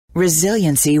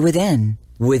Resiliency Within,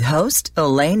 with host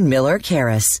Elaine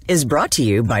Miller-Karras, is brought to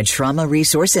you by Trauma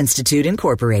Resource Institute,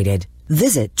 Incorporated.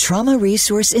 Visit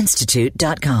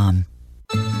traumaresourceinstitute.com.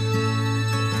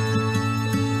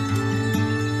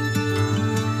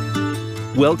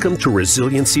 Welcome to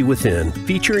Resiliency Within,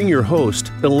 featuring your host,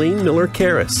 Elaine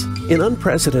Miller-Karras. In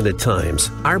unprecedented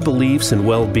times, our beliefs and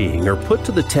well-being are put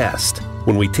to the test.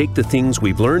 When we take the things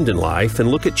we've learned in life and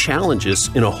look at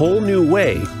challenges in a whole new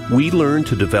way, we learn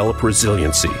to develop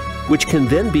resiliency, which can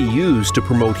then be used to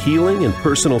promote healing and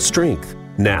personal strength.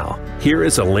 Now, here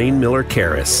is Elaine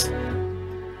Miller-Karras.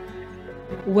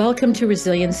 Welcome to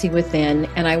Resiliency Within,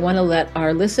 and I want to let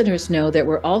our listeners know that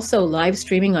we're also live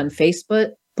streaming on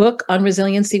Facebook on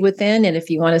Resiliency Within, and if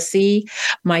you want to see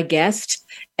my guest,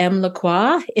 M.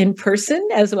 Lacroix, in person,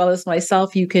 as well as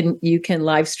myself, you can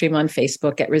live stream on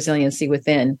Facebook at Resiliency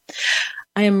Within.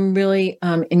 I am really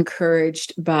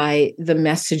encouraged by the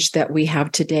message that we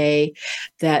have today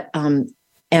that M.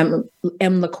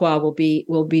 Lacroix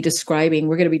will be describing.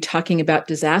 We're going to be talking about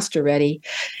DisasterReady.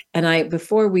 And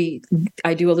before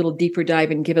I do a little deeper dive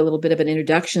and give a little bit of an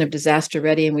introduction of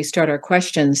DisasterReady and we start our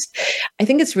questions, I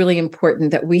think it's really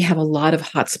important that we have a lot of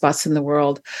hotspots in the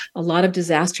world, a lot of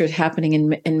disasters happening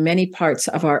in many parts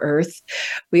of our earth.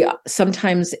 We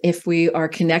sometimes, if we are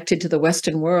connected to the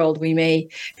Western world, we may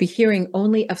be hearing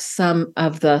only of some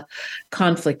of the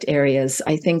conflict areas.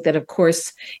 I think that, of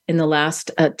course, in the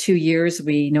last 2 years,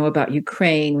 we know about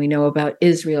Ukraine, we know about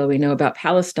Israel, we know about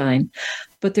Palestine.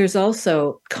 But there's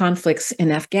also conflicts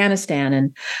in Afghanistan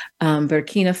and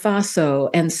Burkina Faso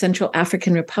and Central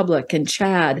African Republic and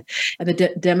Chad and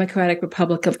the Democratic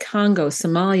Republic of Congo,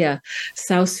 Somalia,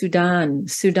 South Sudan.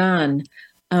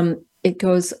 It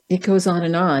goes on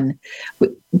and on.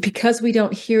 Because we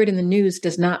don't hear it in the news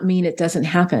does not mean it doesn't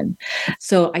happen.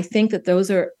 So I think that those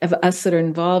of us that are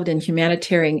involved in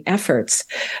humanitarian efforts,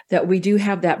 that we do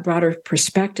have that broader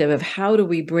perspective of how do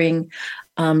we bring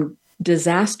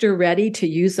disaster ready, to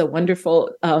use a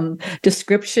wonderful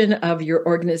description of your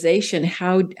organization.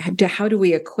 How do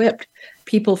we equip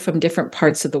people from different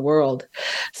parts of the world?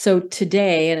 So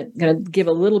today, and I'm going to give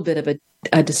a little bit of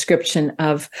a description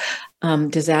of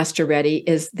DisasterReady,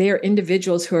 is they're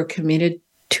individuals who are committed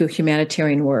to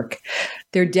humanitarian work.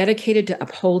 They're dedicated to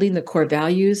upholding the core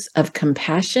values of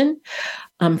compassion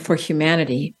for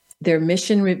humanity. Their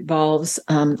mission revolves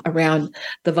around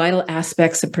the vital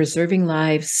aspects of preserving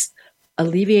lives,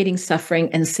 alleviating suffering,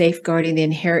 and safeguarding the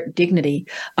inherent dignity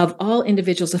of all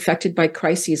individuals affected by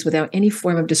crises without any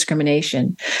form of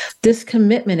discrimination. This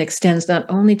commitment extends not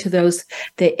only to those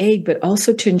they aid, but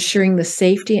also to ensuring the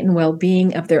safety and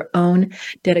well-being of their own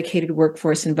dedicated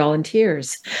workforce and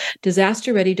volunteers.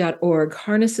 DisasterReady.org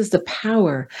harnesses the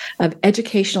power of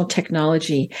educational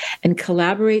technology and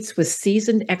collaborates with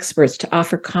seasoned experts to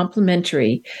offer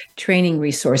complementary training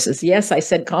resources. Yes, I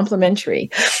said complementary.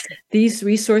 These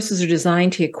resources are designed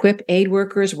to equip aid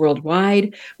workers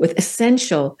worldwide with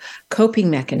essential coping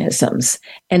mechanisms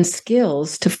and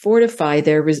skills to fortify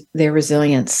their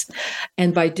resilience.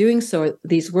 And by doing so,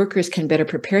 these workers can better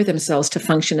prepare themselves to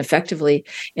function effectively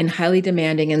in highly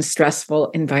demanding and stressful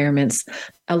environments,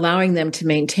 allowing them to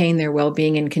maintain their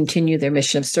well-being and continue their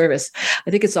mission of service.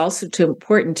 I think it's also too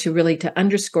important to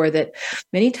underscore that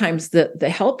many times the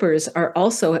helpers are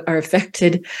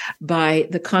affected by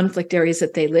the conflict areas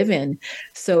that they live in.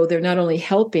 So they're not only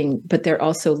helping, but they're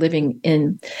also living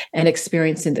in and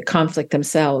experiencing the conflict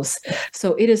themselves.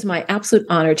 So it is my absolute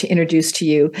honor to introduce to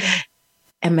you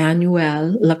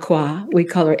Emmanuelle Lacroix. We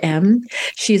call her M.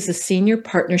 She's the Senior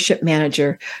Partnership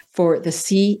Manager for the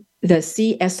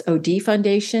CSOD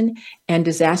Foundation and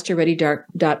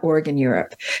DisasterReady.org in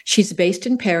Europe. She's based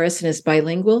in Paris and is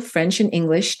bilingual French and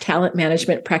English talent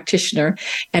management practitioner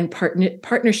and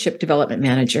partnership development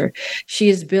manager. She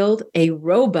has built a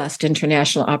robust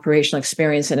international operational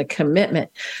experience and a commitment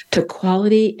to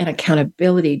quality and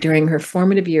accountability during her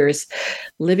formative years.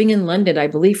 Living in London, I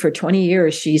believe for 20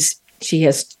 years, she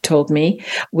has told me,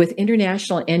 with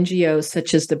international NGOs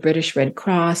such as the British Red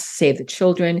Cross, Save the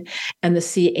Children, and the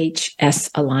CHS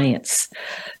Alliance.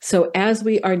 So as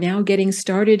we are now getting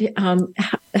started,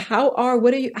 how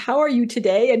are you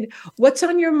today, and what's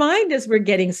on your mind as we're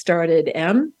getting started,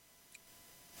 Em?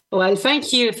 Well,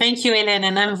 thank you, Elaine,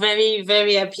 and I'm very,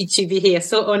 very happy to be here.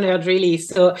 So honored, really.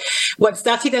 So, what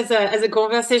started as a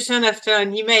conversation after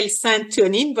an email sent to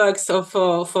an inbox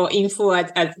for info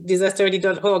at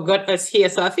DisasterReady.org got us here.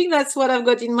 So I think that's what I've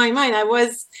got in my mind. I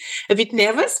was a bit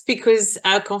nervous because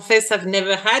I confess I've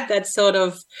never had that sort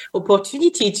of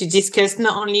opportunity to discuss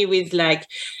not only with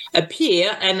a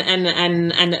peer and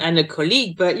a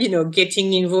colleague, but,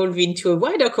 getting involved into a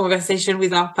wider conversation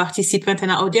with our participant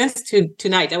and our audience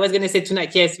tonight. I was going to say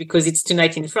tonight, yes, because it's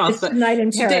tonight in France, it's but tonight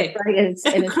in today, Paris, right? It's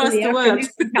across in the world.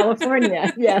 In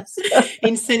California, yes.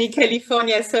 In sunny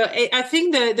California. So I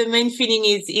think the main feeling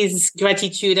is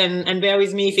gratitude, and bear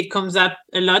with me if it comes up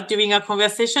a lot during our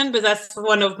conversation, but that's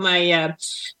one of my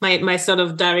my sort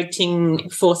of directing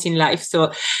force in life.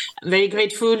 So I'm very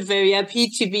grateful, very happy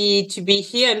to be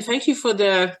here, and thank you for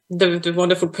the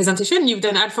wonderful presentation. You've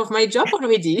done half of my job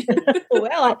already.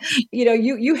 Well,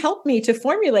 you helped me to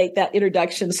formulate that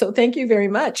introduction, so thank you very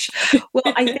much. Well,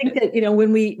 I think that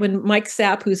when Mike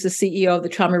Sapp, who's the CEO of the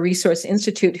Trauma Resource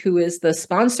Institute, who is the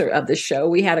sponsor of the show,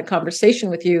 we had a conversation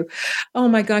with you. Oh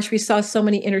my gosh, we saw so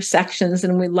many intersections,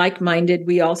 and we like-minded.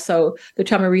 We also, the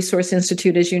Trauma Resource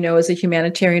Institute, as you know, is a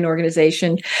humanitarian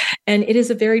organization, and it is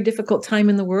a very difficult time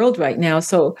in the world right now.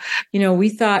 So,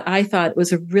 I thought it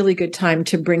was a really good time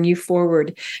to bring you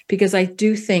forward, because I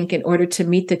do think in order to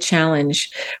meet the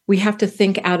challenge, we have to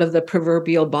think out of the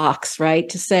proverbial box, right?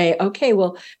 To say, okay,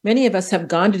 well, many of us have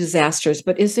gone to disasters,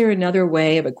 but is there another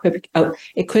way of equipping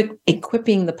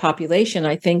the population?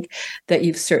 I think that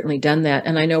you've certainly done that.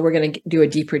 And I know we're going to do a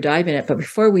deeper dive in it. But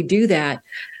before we do that,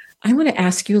 I want to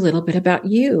ask you a little bit about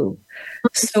you.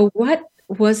 So what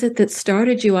was it that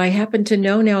started you? I happen to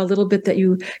know now a little bit that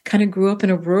you kind of grew up in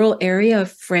a rural area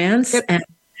of France, and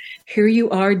here you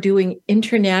are doing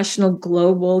international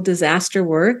global disaster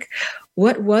work.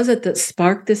 What was it that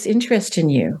sparked this interest in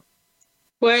you?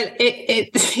 Well,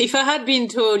 if I had been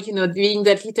told, being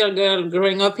that little girl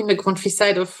growing up in the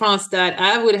countryside of France, that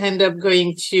I would end up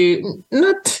going to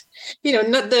not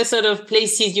the sort of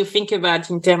places you think about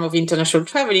in terms of international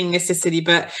traveling necessarily,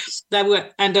 but that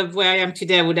would end up where I am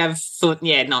today, I would have thought,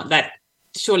 that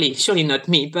surely not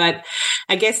me. But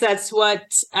I guess that's what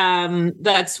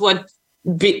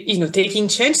taking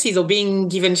chances or being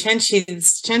given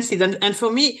chances. And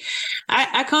for me,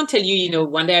 I can't tell you,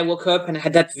 one day I woke up and I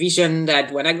had that vision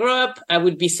that when I grow up, I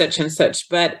would be such and such.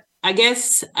 But I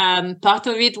guess part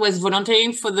of it was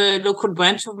volunteering for the local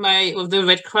branch of the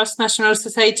Red Cross National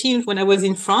Society when I was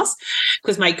in France,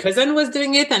 because my cousin was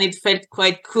doing it, and it felt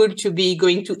quite cool to be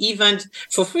going to event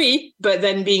for free, but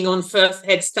then being on first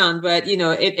head stand. But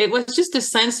it was just a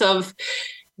sense of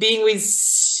being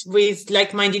with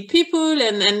like-minded people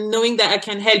and knowing that I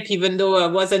can help, even though I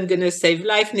wasn't going to save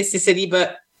life necessarily,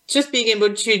 but just being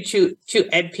able to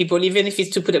help people, even if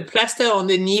it's to put a plaster on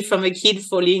the knee from a kid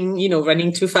falling,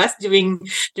 running too fast during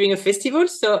a festival.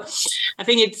 So I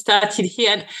think it started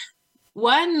here.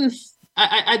 And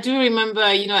I do remember,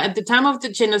 at the time of the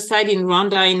genocide in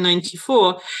Rwanda in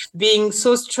 1994, being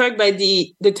so struck by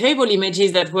the terrible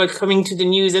images that were coming to the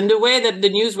news, and the way that the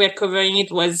news were covering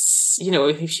it was,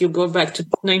 if you go back to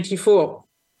 1994,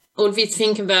 all this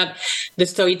thing about the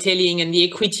storytelling and the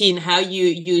equity and how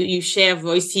you share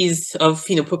voices of,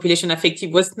 population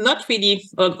affected was not really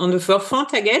on the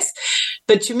forefront, I guess.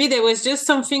 But to me, there was just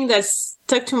something that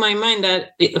stuck to my mind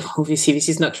that obviously this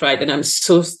is not right, and I'm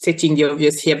so stating the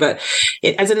obvious here, but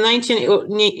as a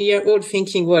 19-year-old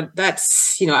thinking, well,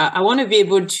 that's, I want to be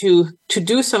able to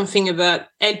do something about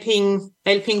helping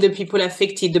the people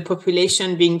affected, the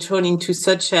population being thrown into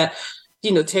such a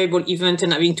terrible event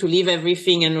and having to leave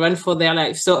everything and run for their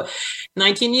life. So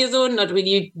 19 years old, not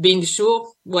really being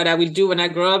sure what I will do when I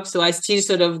grow up. So I still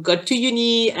sort of got to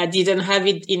uni. I didn't have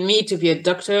it in me to be a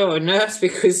doctor or a nurse,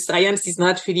 because science is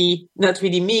not really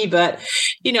me. But,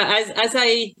 as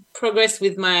I progressed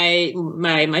with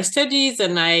my studies,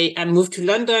 and I moved to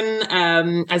London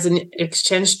as an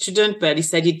exchange student, but I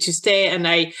decided to stay, and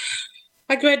I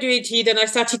graduated and I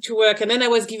started to work. And then I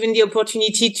was given the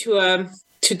opportunity to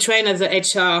train as an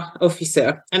HR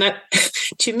officer. And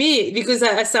to me, because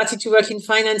I started to work in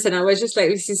finance, and I was just like,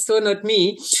 this is so not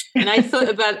me. And I thought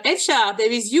about HR,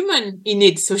 there is human in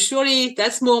it. So surely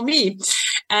that's more me.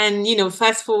 And,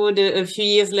 fast forward a few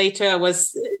years later,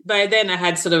 by then I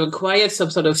had sort of acquired some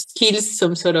sort of skills,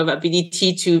 some sort of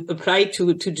ability to apply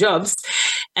to jobs.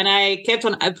 And I kept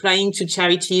on applying to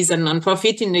charities and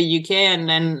nonprofit in the UK. And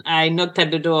then I knocked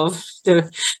at the door of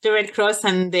the Red Cross,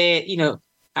 and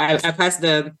I passed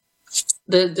the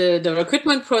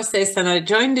recruitment process, and I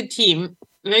joined the team.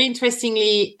 Very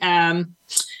interestingly,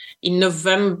 in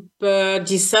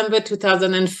December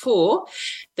 2004.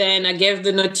 Then I gave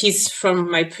the notice from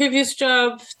my previous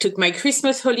job, took my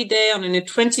Christmas holiday, and on the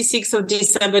 26th of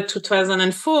December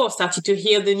 2004, started to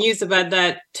hear the news about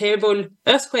that terrible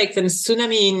earthquake and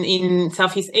tsunami in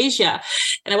Southeast Asia.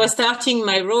 And I was starting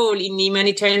my role in the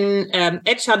humanitarian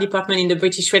HR department in the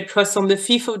British Red Cross on the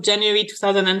 5th of January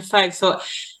 2005. So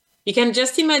you can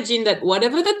just imagine that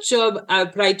whatever the job I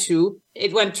applied to,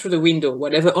 it went through the window.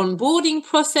 Whatever onboarding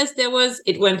process there was,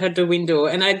 it went out the window.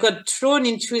 And I got thrown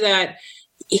into that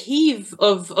beehive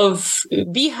of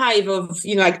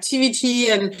activity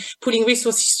and putting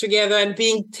resources together and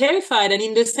being terrified. And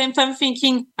in the same time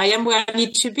thinking, I am where I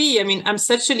need to be. I mean, I'm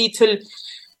such a little,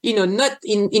 not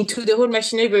into the whole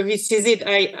machinery, but this is it.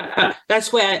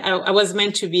 That's where I was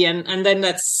meant to be. And then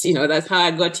that's how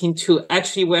I got into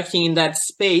actually working in that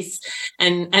space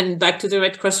and back to the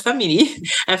Red Cross family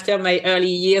after my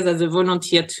early years as a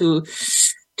volunteer to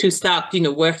start,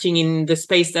 working in the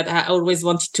space that I always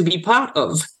wanted to be part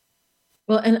of.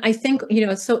 Well, and I think,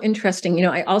 it's so interesting.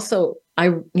 The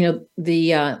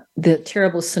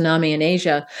terrible tsunami in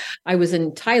Asia, I was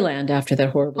in Thailand after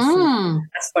that horrible tsunami.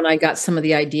 That's when I got some of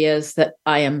the ideas that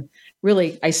I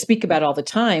speak about all the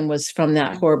time was from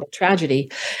that horrible tragedy.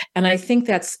 And I think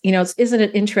that's, isn't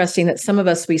it interesting that some of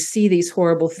us, we see these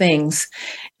horrible things,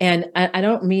 and I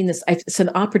don't mean this, it's an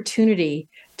opportunity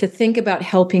to think about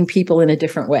helping people in a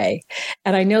different way.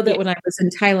 And I know that when I was in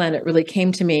Thailand, it really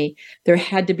came to me, there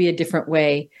had to be a different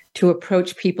way to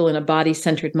approach people in a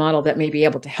body-centered model that may be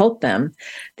able to help them,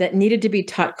 that needed to be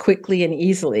taught quickly and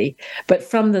easily. But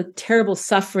from the terrible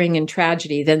suffering and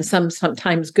tragedy, then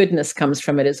sometimes goodness comes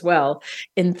from it as well,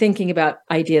 in thinking about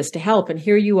ideas to help. And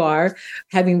here you are,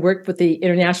 having worked with the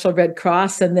International Red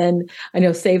Cross, and then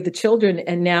Save the Children,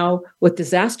 and now with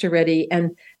DisasterReady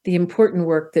and the important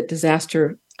work that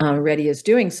DisasterReady is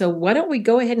doing. So why don't we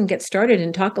go ahead and get started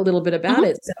and talk a little bit about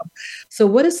it? So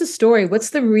what is the story? What's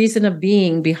the reason of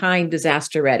being behind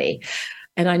DisasterReady?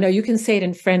 And I know you can say it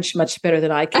in French much better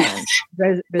than I can.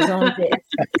 Raison d'être.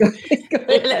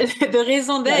 The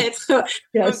raison d'être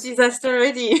of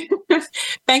DisasterReady.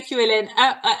 Thank you, Elaine.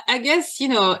 I guess,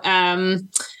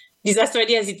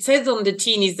 DisasterReady, as it says on the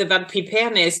tin, is about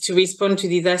preparedness to respond to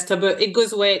disaster, but it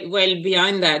goes well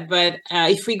beyond that. But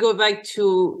if we go back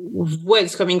to where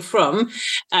it's coming from,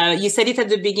 you said it at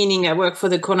the beginning, I work for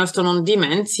the Cornerstone On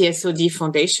Demand, CSOD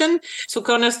Foundation. So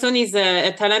Cornerstone is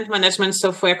a talent management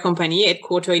software company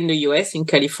headquartered in the US, in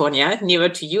California, nearer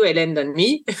to you, Elaine, than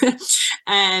me.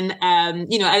 And,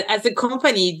 as a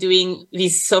company doing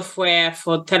this software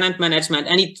for talent management,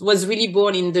 and it was really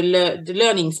born in the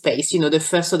learning space, the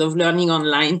first sort of learning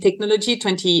online technology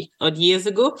 20 odd years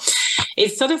ago.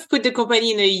 It sort of put the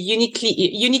company in a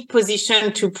unique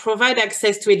position to provide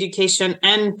access to education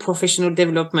and professional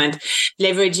development,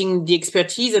 leveraging the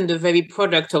expertise and the very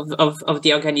product of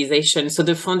the organization. So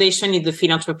the foundation is the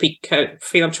philanthropic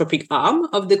arm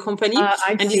of the company.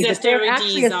 And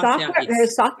DisasterReady is our service. They're a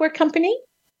software company?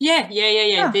 Yeah.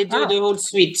 They do the whole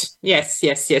suite. Yes.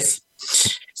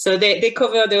 So they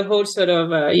cover the whole sort of,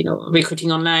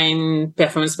 recruiting online,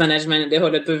 performance management, the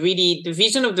whole. But really, the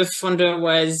vision of the founder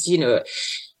was,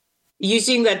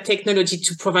 using that technology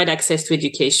to provide access to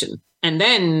education. And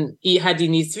then he had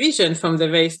in his vision from the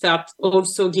very start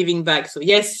also giving back. So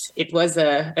yes, it was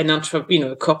a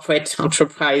corporate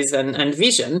enterprise and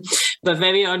vision, but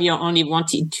very early on he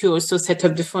wanted to also set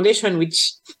up the foundation,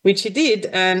 which he did,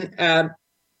 and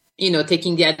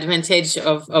taking the advantage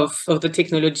of the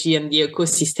technology and the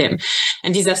ecosystem.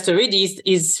 And DisasterReady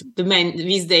is the main,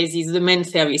 these days, is the main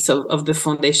service of the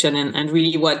foundation, and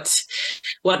really what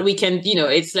we can,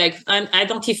 it's like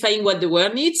identifying what the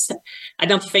world needs,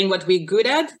 identifying what we're good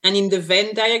at, and in the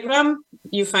Venn diagram,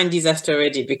 you find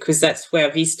DisasterReady, because that's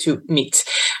where these two meet.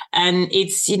 And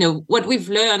it's, what we've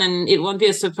learned, and it won't be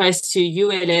a surprise to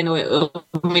you, Elaine, or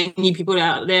many people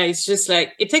out there, it's just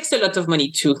like, it takes a lot of money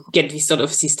to get this sort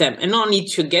of system, and not only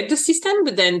to get the system,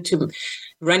 but then to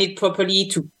run it properly,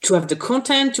 to have the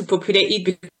content, to populate it,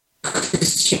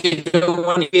 because you don't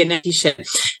want to be inefficient.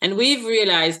 And we've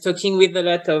realized, talking with a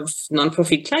lot of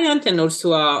nonprofit clients and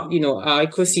also our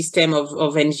ecosystem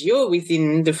of NGO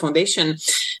within the foundation,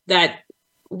 that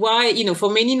why, for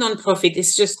many nonprofit,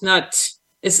 it's just not,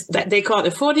 is that they can't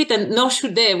afford it, and nor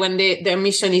should they, when their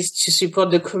mission is to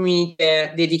support the community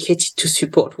they're dedicated to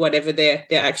support, whatever their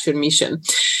actual mission.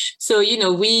 So,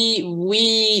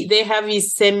 they have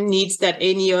these same needs that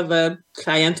any other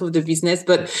client of the business,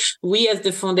 but we as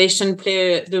the foundation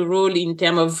play the role in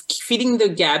terms of filling the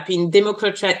gap in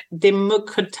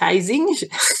democratizing,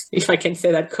 if I can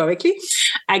say that correctly,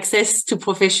 access to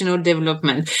professional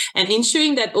development, and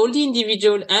ensuring that all the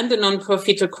individual and the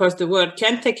nonprofit across the world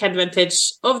can take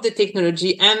advantage of the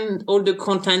technology and all the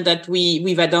content that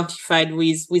we've identified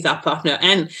with our partner.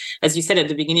 And as you said at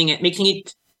the beginning, making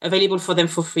it available for them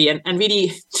for free. And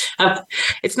really,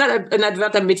 it's not an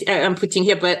advert I'm putting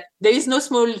here, but there is no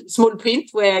small print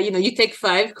where, you take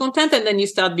 5 content and then you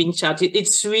start being charged.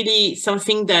 It's really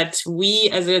something that we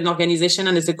as an organization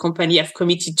and as a company have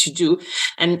committed to do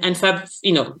and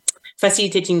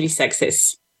facilitating this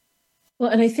access. Well,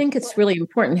 and I think it's really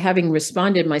important, having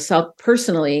responded myself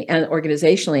personally and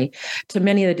organizationally to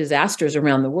many of the disasters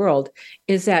around the world,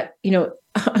 is that,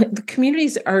 the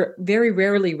communities are very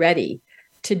rarely ready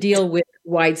to deal with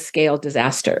wide-scale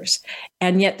disasters.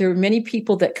 And yet there are many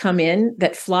people that come in,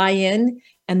 that fly in,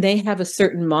 and they have a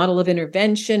certain model of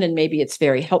intervention, and maybe it's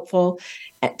very helpful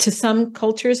to some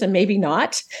cultures and maybe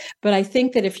not. But I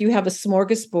think that if you have a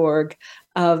smorgasbord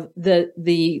of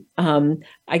the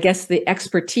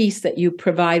expertise that you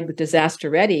provide with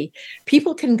DisasterReady,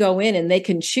 people can go in and they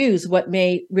can choose what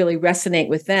may really resonate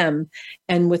with them,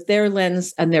 and with their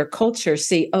lens and their culture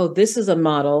see, oh, this is a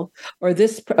model, or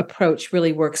this approach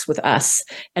really works with us,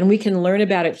 and we can learn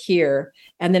about it here,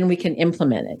 and then we can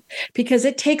implement it. Because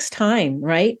it takes time,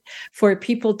 right, for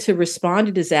people to respond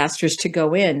to disasters, to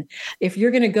go in. If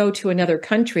you're going to go to another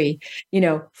country,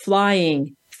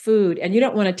 flying, food, and you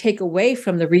don't want to take away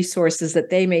from the resources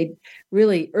that they may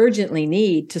really urgently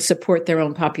need to support their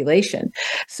own population.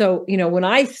 So, when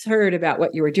I heard about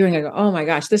what you were doing, I go, oh my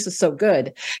gosh, this is so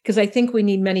good. Because I think we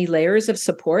need many layers of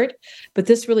support, but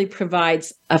this really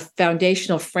provides a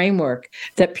foundational framework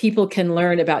that people can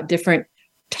learn about different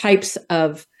types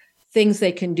of things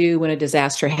they can do when a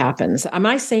disaster happens. Am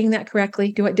I saying that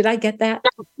correctly? Did I get that?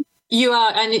 You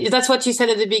are, and that's what you said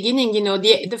at the beginning,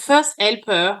 the first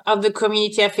helper of the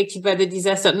community affected by the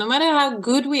disaster, no matter how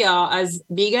good we are as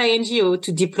big NGO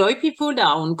to deploy people that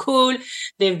are on call,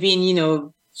 they've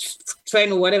been,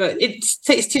 trained or whatever, it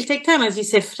still take time, as you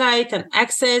say, flight and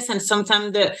access, and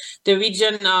sometimes the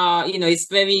region are, it's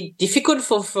very difficult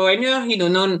for foreigner,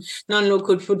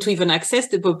 non-local people to even access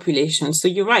the population. So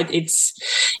you're right, it's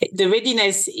the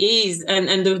readiness is,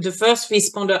 and the first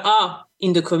responder are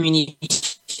in the community.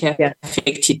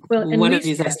 Affected one of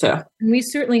disaster. We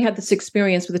certainly had this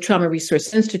experience with the Trauma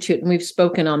Resource Institute, and we've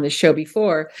spoken on this show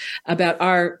before about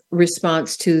our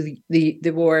response to the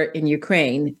war in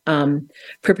Ukraine,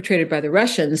 perpetrated by the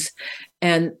Russians.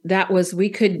 And that was, we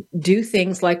could do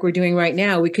things like we're doing right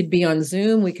now. We could be on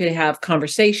Zoom, we could have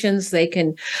conversations, they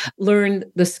can learn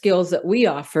the skills that we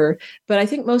offer. But I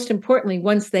think most importantly,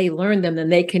 once they learn them, then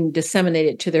they can disseminate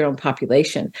it to their own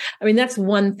population. I mean, that's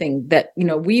one thing that,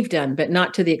 we've done, but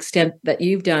not to the extent that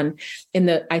you've done in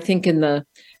the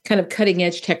kind of cutting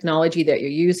edge technology that you're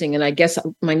using. And I guess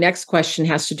my next question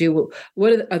has to do with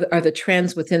what are the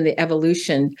trends within the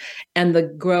evolution and the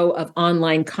growth of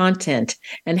online content,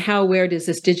 and where does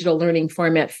this digital learning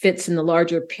format fits in the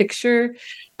larger picture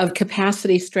of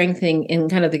capacity strengthening in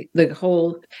kind of the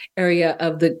whole area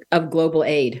of global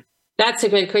aid? That's a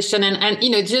great question. And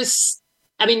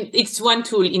it's one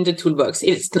tool in the toolbox.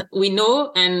 We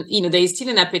know, and there is still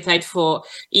an appetite for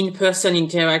in-person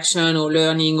interaction or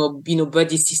learning or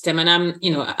buddy system. And I'm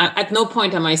at no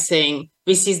point am I saying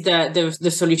this is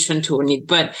the solution to all need.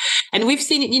 And we've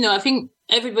seen I think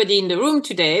everybody in the room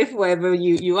today, wherever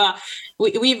you are,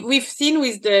 we've seen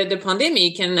with the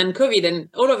pandemic and COVID and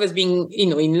all of us being in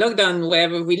lockdown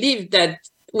wherever we live, that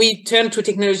we turned to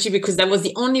technology because that was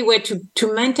the only way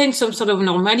to maintain some sort of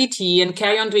normality and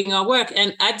carry on doing our work,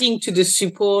 and adding to the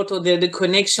support or the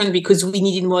connection, because we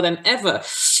needed more than ever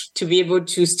to be able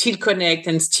to still connect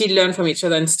and still learn from each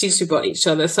other and still support each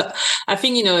other. So I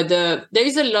think, there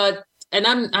is a lot, and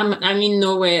I'm in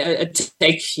no way a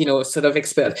tech, sort of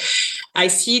expert. I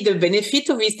see the benefit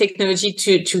of this technology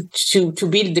to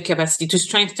build the capacity, to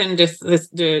strengthen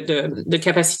the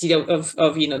capacity of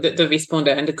the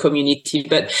responder and the community.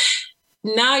 But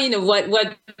now, what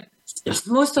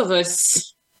most of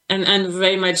us, and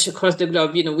very much across the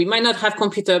globe, we might not have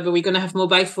computer, but we're going to have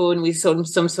mobile phone with some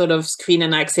sort of screen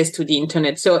and access to the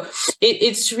internet. So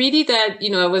it's really that,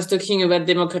 I was talking about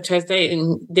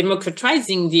democratizing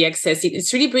the access.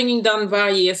 It's really bringing down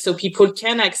barriers so people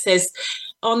can access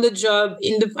on the job,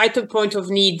 at a point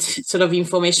of need, sort of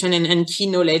information and key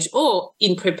knowledge, or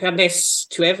in preparedness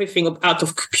to everything out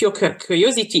of pure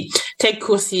curiosity, take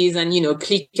courses and,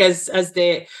 click as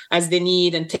they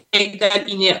need, and take that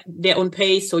in their own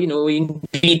pace, or, in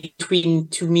between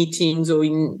two meetings, or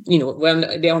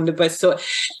when they're on the bus. So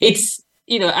it's,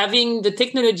 having the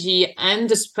technology and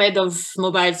the spread of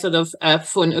mobile sort of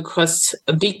phone across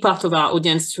a big part of our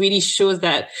audience really shows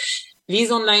that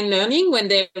these online learning, when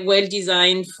they're well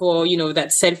designed for,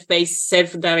 that self-paced,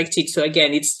 self-directed. So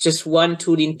again, it's just one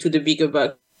tool into the bigger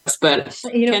box, but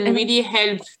can really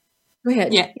help. Go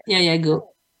ahead. Yeah, go.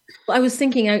 Well, I was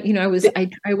thinking, I was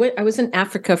in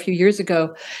Africa a few years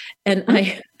ago, and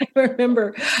I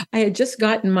remember I had just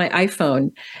gotten my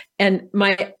iPhone, and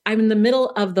I'm in the middle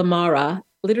of the Mara,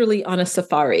 literally on a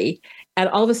safari, and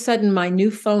all of a sudden my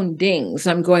new phone dings.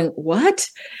 I'm going, what?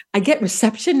 I get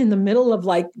reception in the middle of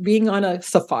like being on a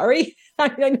safari. I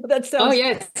know that sounds. Oh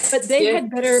yes, but they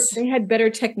had better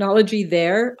technology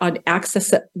there on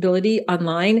accessibility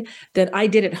online than I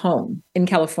did at home in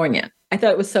California. I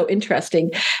thought it was so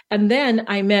interesting. And then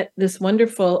I met this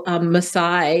wonderful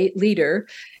Maasai leader,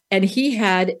 and he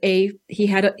had a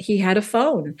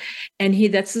phone, and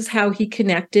this is how he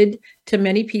connected to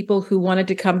many people who wanted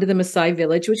to come to the Maasai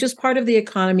village, which is part of the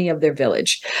economy of their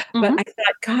village. Mm-hmm. But I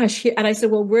thought, gosh, and I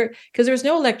said, well, because there was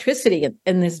no electricity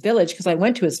in this village, because I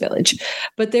went to his village,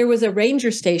 but there was a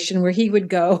ranger station where he would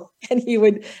go and he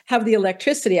would have the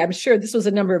electricity. I'm sure this was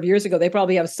a number of years ago. They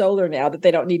probably have solar now that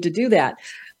they don't need to do that.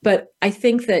 But I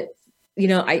think that,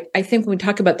 I think when we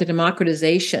talk about the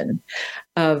democratization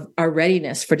of our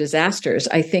readiness for disasters,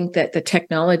 I think that the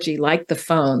technology like the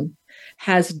phone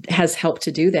has helped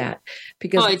to do that.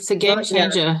 Because it's a game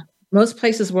changer. Most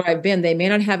places where I've been, they may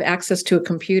not have access to a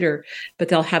computer, but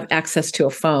they'll have access to a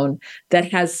phone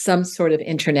that has some sort of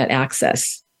internet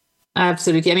access.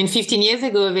 Absolutely. I mean, 15 years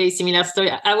ago, a very similar story.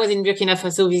 I was in Burkina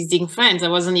Faso visiting friends. I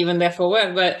wasn't even there for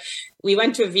work, but we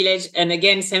went to a village, and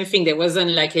again, same thing. There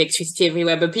wasn't like electricity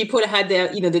everywhere, but people had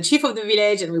the chief of the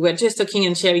village, and we were just talking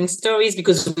and sharing stories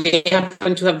because we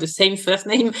happen to have the same first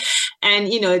name. And,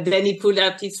 then he pulled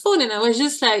out his phone, and I was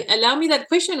just like, allow me that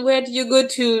question. Where do you go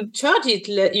to charge it?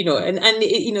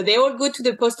 And they all go to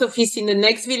the post office in the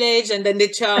next village, and then they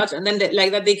charge, and then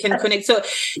like that they can connect. So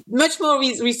much more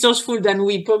resourceful than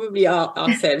we probably are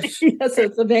ourselves. Yes,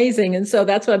 it's amazing. And so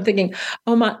that's what I'm thinking.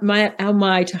 Oh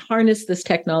my, to harness this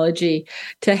technology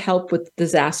to help with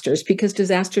disasters, because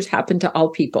disasters happen to all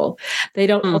people. They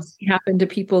don't only happen to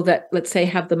people that, let's say,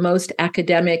 have the most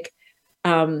academic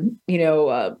education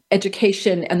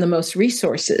and the most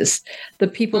resources. The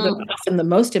people that are often the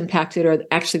most impacted are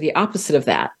actually the opposite of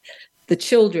that. The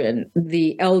children,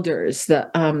 the elders, the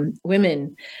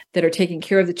women that are taking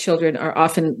care of the children are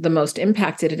often the most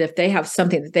impacted. And if they have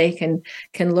something that they can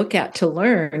look at to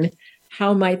learn,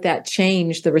 how might that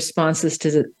change the responses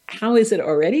to how is it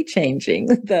already changing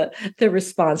the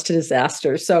response to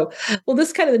disasters? So, well,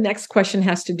 this kind of the next question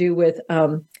has to do with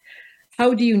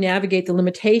how do you navigate the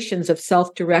limitations of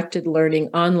self-directed learning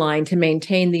online to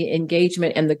maintain the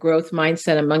engagement and the growth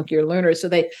mindset among your learners so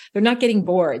they're not getting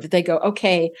bored, that they go,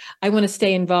 okay, I want to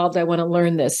stay involved, I want to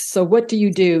learn this. So what do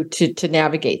you do to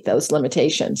navigate those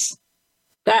limitations?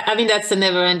 That's a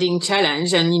never-ending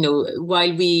challenge. And,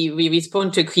 while we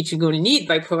respond to a critical need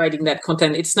by providing that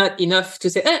content, it's not enough to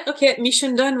say, okay,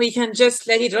 mission done. We can just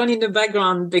let it run in the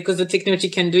background because the technology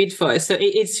can do it for us. So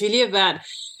it's really about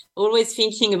always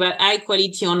thinking about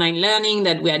high-quality online learning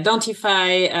that we identify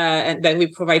and that we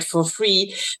provide for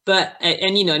free, but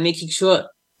making sure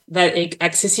that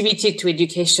accessibility to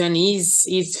education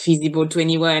is feasible to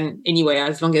anyone, anywhere,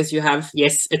 as long as you have,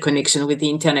 a connection with the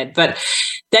internet. But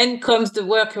then comes the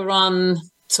work around,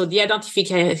 so the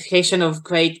identification of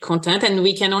great content. And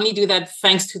we can only do that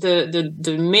thanks to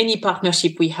the many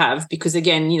partnership we have, because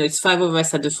again, it's 5 of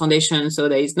us at the foundation. So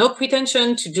there is no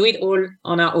pretension to do it all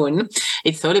on our own.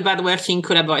 It's all about working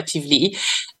collaboratively.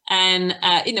 And,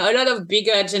 a lot of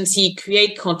bigger agencies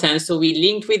create content. So we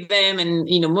linked with them, and,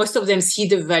 most of them see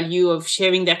the value of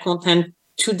sharing their content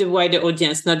to the wider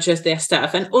audience, not just their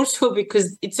staff. And also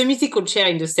because it's a musical chair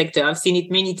in the sector. I've seen it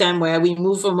many times where we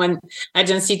move from one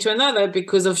agency to another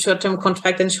because of short-term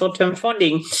contract and short-term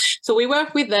funding. So we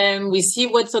work with them, we see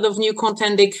what sort of new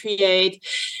content they create,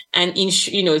 and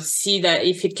see that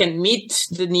if it can meet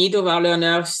the need of our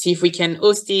learners, see if we can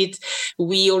host it.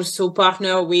 We also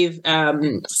partner with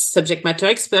subject matter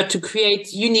experts to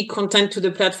create unique content to the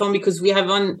platform, because we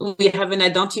haven't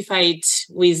identified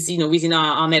within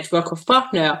our network of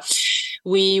partners.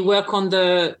 We work on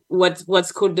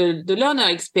what's called the learner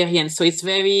experience. So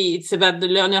it's about the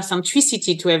learner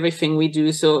centricity to everything we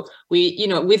do. So we,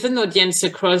 with an audience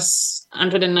across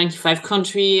 195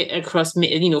 countries, across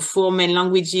 4 main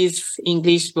languages,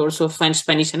 English, but also French,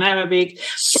 Spanish, and Arabic,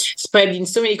 spread in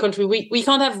so many countries. We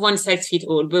can't have one size fit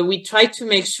all, but we try to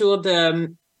make sure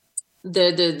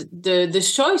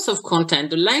the choice of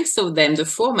content, the length of them, the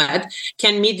format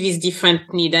can meet these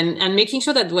different needs, and making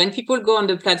sure that when people go on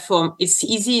the platform, it's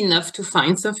easy enough to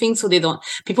find something, so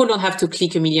people don't have to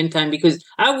click a million times, because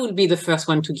I will be the first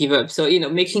one to give up. So,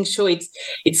 making sure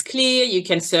it's clear, you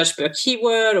can search per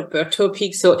keyword or per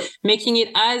topic. So making it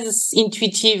as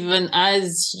intuitive and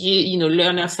as,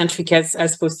 learner-centric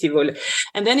as possible.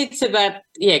 And then it's about,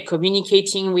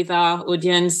 communicating with our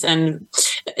audience, and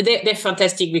they're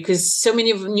fantastic, because so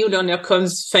many of new learner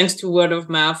comes thanks to word of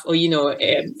mouth, or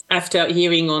after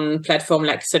hearing on platform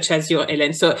such as your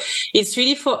Elaine. So it's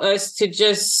really for us to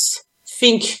just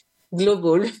think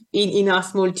global in our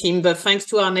small team, but thanks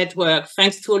to our network,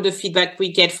 thanks to all the feedback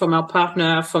we get from our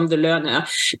partner, from the learner,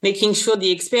 making sure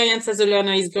the experience as a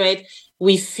learner is great.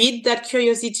 We feed that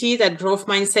curiosity, that growth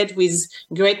mindset with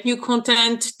great new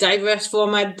content, diverse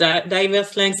format,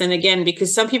 diverse lengths. And again,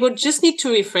 because some people just need to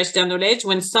refresh their knowledge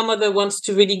when some other wants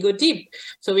to really go deep.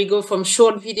 So we go from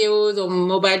short videos or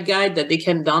mobile guide that they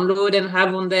can download and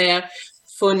have on their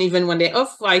phone, even when they're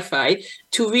off Wi-Fi,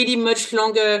 to really much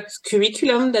longer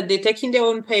curriculum that they take in their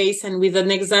own pace and with an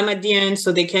exam at the end,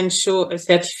 so they can show a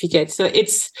certificate. So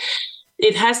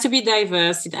it has to be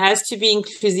diverse. It has to be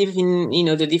inclusive in,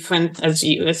 the different, as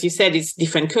you said, it's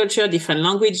different culture, different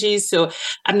languages. So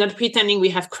I'm not pretending we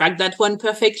have cracked that one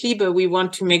perfectly, but we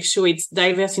want to make sure it's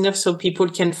diverse enough so people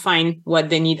can find what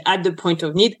they need at the point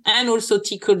of need, and also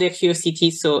tickle their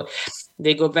curiosity, so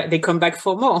they come back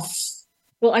for more.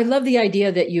 Well, I love the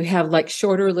idea that you have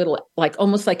shorter little,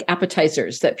 almost like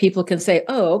appetizers that people can say,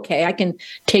 oh, okay, I can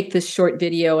take this short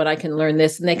video and I can learn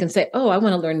this. And they can say, oh, I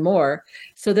want to learn more.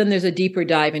 So then there's a deeper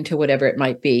dive into whatever it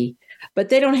might be. But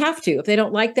they don't have to. If they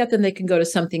don't like that, then they can go to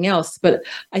something else. But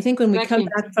I think when we come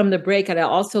back from the break, I'd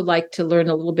also like to learn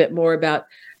a little bit more about,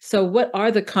 so what are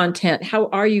the content? How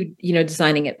are you,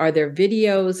 designing it? Are there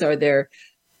videos? Are there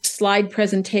slide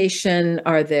presentation?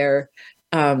 Are there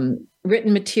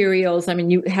written materials? I mean,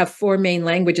 you have 4 main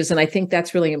languages, and I think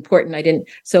that's really important.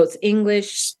 So it's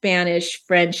English, Spanish,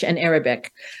 French, and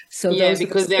Arabic. So those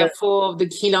because they are 4 of the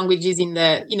key languages in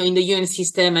the, in the UN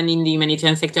system and in the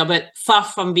humanitarian sector, but far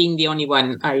from being the only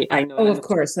one. I know. Oh, of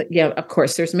course. Yeah, of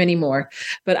course. There's many more,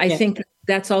 but I think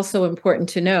that's also important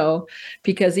to know,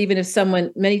 because even if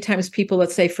many times people,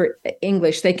 let's say for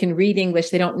English, they can read English,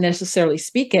 they don't necessarily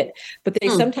speak it, but they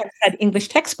sometimes had English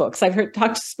textbooks. I've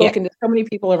spoken to so many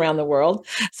people around the world,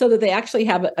 so that they actually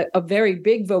have a very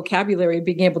big vocabulary of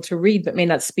being able to read, but may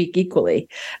not speak equally.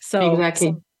 So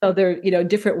exactly. So there are,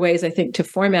 different ways, I think, to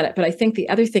format it. But I think the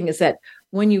other thing is that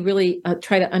when you really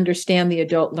try to understand the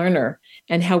adult learner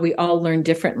and how we all learn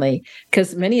differently,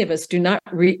 because many of us do not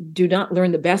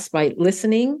learn the best by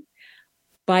listening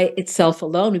by itself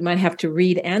alone. We might have to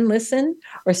read and listen,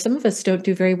 or some of us don't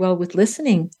do very well with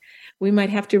listening. We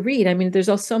might have to read. I mean, there's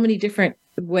also so many different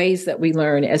ways that we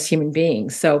learn as human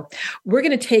beings. So we're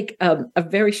going to take a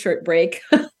very short break.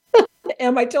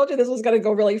 I told you this was going to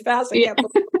go really fast.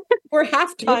 We're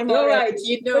halftime. All right,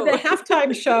 the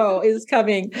halftime show is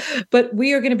coming, but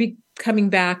we are going to be coming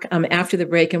back after the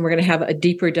break, and we're going to have a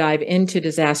deeper dive into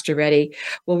DisasterReady.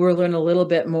 Well, we'll learn a little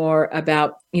bit more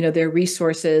about, their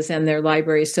resources and their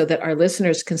libraries, so that our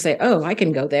listeners can say, oh, I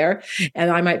can go there,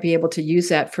 and I might be able to use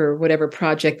that for whatever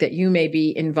project that you may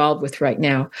be involved with right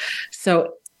now.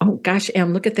 So, oh gosh,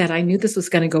 Em, look at that. I knew this was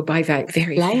going to go by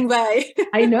very flying by.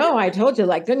 I know. I told you,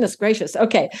 goodness gracious.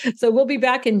 Okay. So we'll be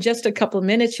back in just a couple of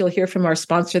minutes. You'll hear from our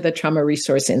sponsor, the Trauma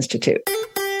Resource Institute.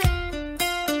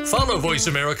 Follow Voice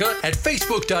America at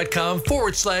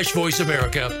Facebook.com/Voice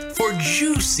America for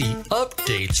juicy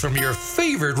updates from your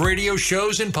favorite radio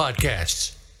shows and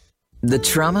podcasts. The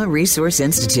Trauma Resource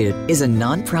Institute is a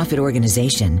nonprofit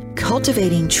organization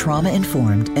cultivating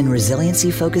trauma-informed and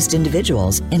resiliency-focused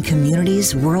individuals and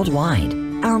communities worldwide.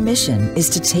 Our mission is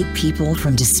to take people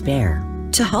from despair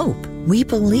to hope. We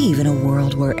believe in a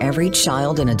world where every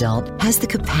child and adult has the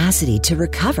capacity to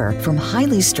recover from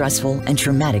highly stressful and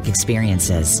traumatic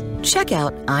experiences. Check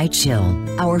out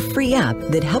iChill, our free app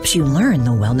that helps you learn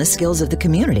the wellness skills of the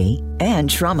community and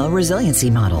trauma resiliency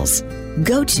models.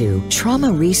 Go to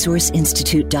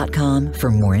traumaresourceinstitute.com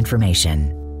for more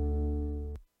information.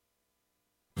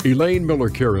 Elaine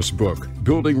Miller-Karras' book,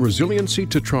 Building Resiliency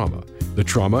to Trauma, The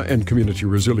Trauma and Community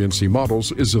Resiliency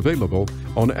Models, is available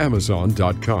on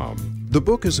Amazon.com. The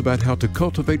book is about how to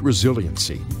cultivate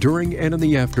resiliency during and in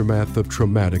the aftermath of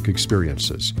traumatic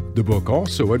experiences. The book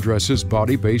also addresses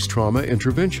body-based trauma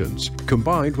interventions,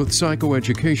 combined with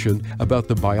psychoeducation about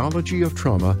the biology of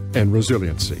trauma and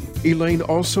resiliency. Elaine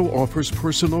also offers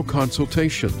personal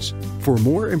consultations. For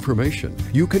more information,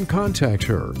 you can contact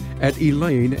her at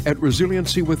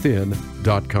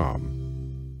Elaine@resiliencywithin.com.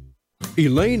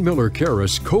 Elaine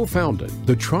Miller-Karras co-founded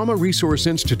the Trauma Resource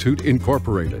Institute,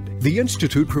 Incorporated. The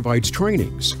Institute provides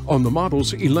trainings on the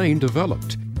models Elaine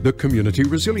developed, the Community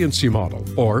Resiliency Model,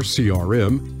 or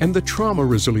CRM, and the Trauma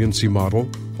Resiliency Model,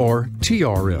 or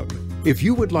TRM. If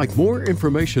you would like more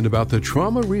information about the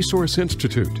Trauma Resource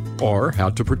Institute or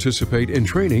how to participate in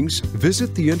trainings,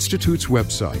 visit the Institute's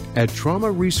website at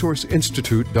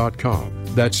traumaresourceinstitute.com.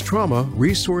 That's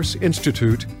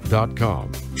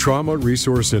traumaresourceinstitute.com. Trauma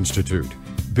Resource Institute.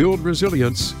 Build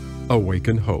resilience,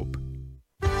 awaken hope.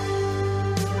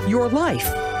 Your life,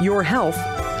 your health,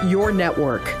 your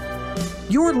network.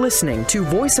 You're listening to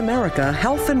Voice America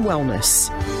Health and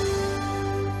Wellness.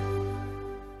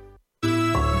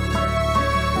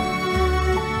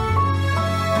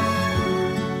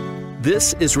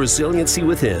 This is Resiliency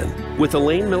Within with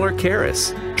Elaine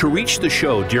Miller-Karras. To reach the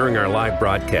show during our live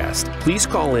broadcast, please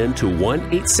call in to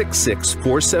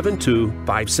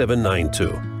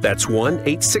 1-866-472-5792. That's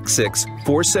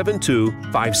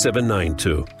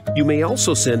 1-866-472-5792. You may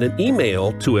also send an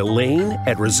email to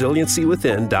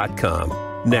elaine@resiliencywithin.com.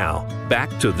 Now,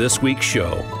 back to this week's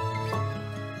show.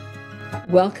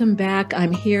 Welcome back.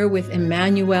 I'm here with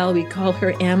Emmanuelle. We call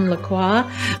her M. Lacroix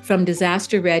from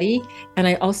DisasterReady. And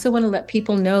I also want to let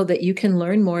people know that you can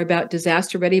learn more about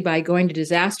DisasterReady by going to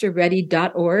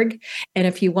DisasterReady.org. And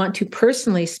if you want to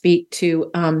personally speak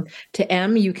to M,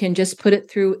 you can just put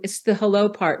it through. It's the hello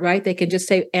part, right? They can just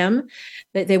say M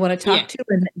that they want to talk to,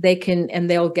 and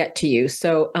they'll get to you.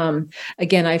 So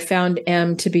again, I found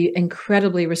M to be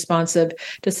incredibly responsive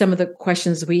to some of the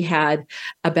questions we had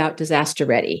about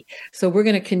DisasterReady. So we're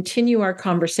going to continue our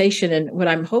conversation. And what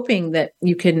I'm hoping that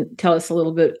you can tell us a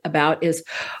little bit about is,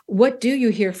 what do you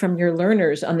hear from your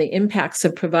learners on the impacts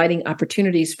of providing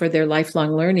opportunities for their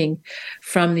lifelong learning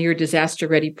from your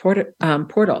DisasterReady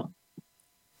portal?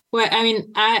 Well, I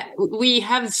mean, we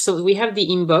have the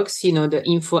inbox, the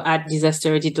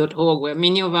info@disasterready.org, where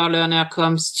many of our learners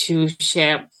comes to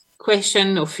share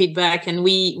question or feedback. And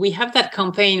we have that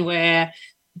campaign where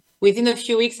within a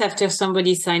few weeks after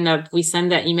somebody signed up, we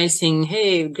send that email saying,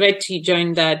 hey, great to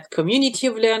join that community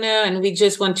of learners, and we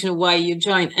just want to know why you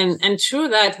joined. And through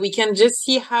that, we can just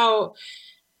see how,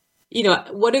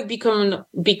 what a beacon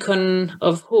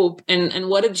of hope and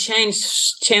what a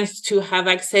chance to have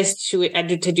access to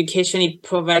adult education it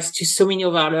provides to so many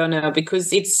of our learners,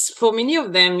 because it's, for many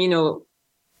of them,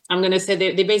 I'm going to say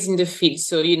they're based in the field.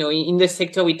 So, in the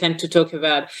sector, we tend to talk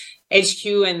about HQ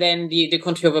and then the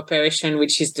country of operation,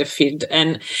 which is the field.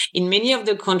 And in many of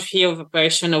the country of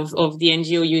operation of the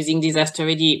NGO using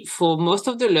DisasterReady, for most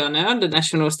of the learner, the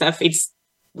national staff, it's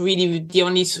really the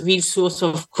only real source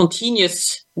of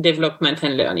continuous development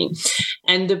and learning.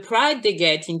 And the pride they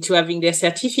get into having their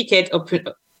certificate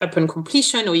upon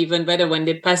completion, or even better, when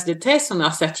they pass the test on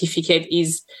our certificate,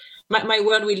 is my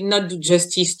word will not do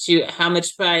justice to how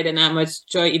much pride and how much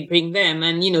joy it brings them.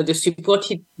 And, the support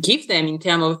it gives them in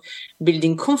terms of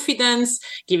building confidence,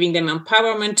 giving them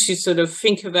empowerment to sort of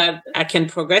think about, I can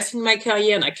progress in my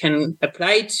career and I can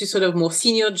apply to sort of more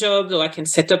senior jobs, or I can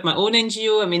set up my own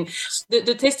NGO. I mean,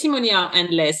 the testimony are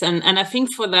endless. And I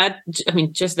think for that,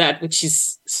 just that, which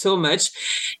is so much,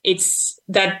 it's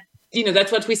that,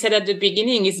 that's what we said at the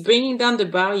beginning, is bringing down the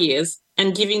barriers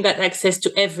and giving that access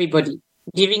to everybody.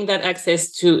 Giving that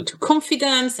access to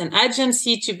confidence and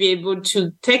agency to be able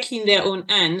to take in their own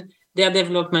hand their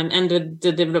development and the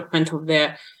development of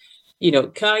their,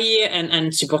 career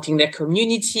and supporting their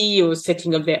community or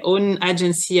setting up their own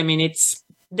agency. I mean, it's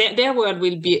their word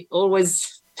will be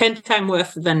always 10 times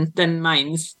worth than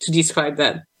mine to describe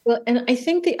that. Well, and I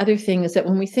think the other thing is that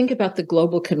when we think about the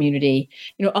global community,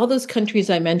 all those countries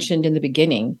I mentioned in the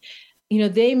beginning,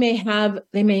 they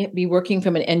may be working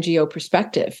from an NGO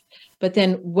perspective, but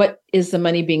then what is the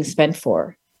money being spent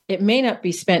for? It may not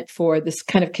be spent for this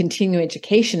kind of continuing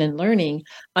education and learning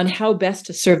on how best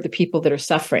to serve the people that are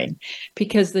suffering,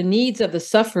 because the needs of the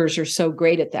sufferers are so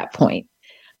great at that point.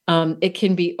 It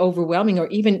can be overwhelming, or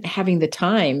even having the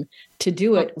time to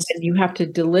do it when you have to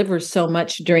deliver so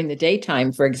much during the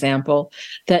daytime, for example,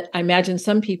 that I imagine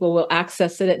some people will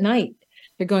access it at night.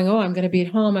 They're going, I'm going to be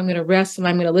at home, I'm going to rest, and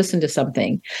I'm going to listen to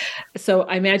something. So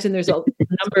I imagine there's a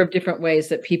number of different ways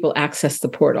that people access the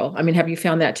portal. I mean, have you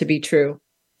found that to be true?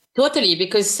 Totally,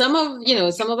 because some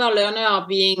of our learners are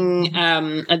being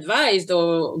advised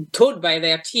or told by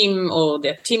their team or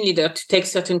their team leader to take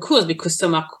certain courses, because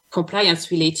some are compliance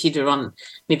related around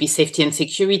maybe safety and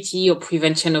security or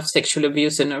prevention of sexual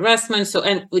abuse and harassment. So,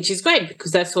 and which is great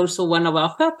because that's also one of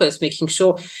our purpose, making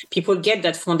sure people get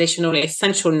that foundational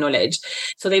essential knowledge.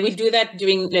 So they will do that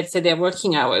during, let's say, their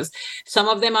working hours. Some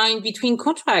of them are in between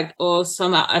contract, or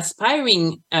some are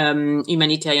aspiring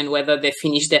humanitarian, whether they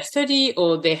finish their study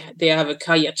or they have a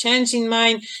career change in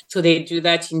mind. So they do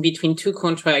that in between two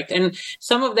contracts. And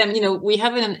some of them, we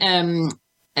have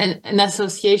an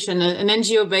association, an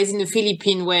NGO based in the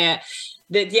Philippines, where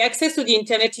the access to the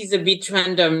internet is a bit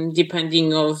random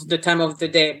depending of the time of the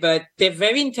day, but they're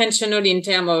very intentional in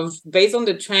terms of, based on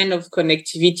the trend of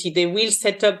connectivity, they will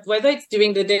set up, whether it's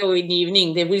during the day or in the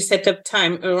evening, they will set up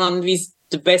time around this,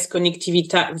 the best connectivity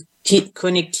time,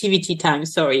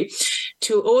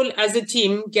 to all as a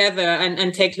team gather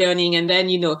and take learning, and then,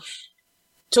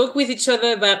 talk with each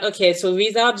other about, okay, so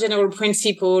these are general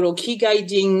principle or key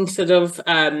guiding sort of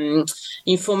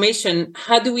information.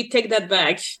 How do we take that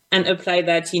back and apply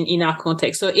that in our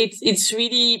context? So it's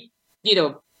really,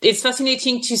 it's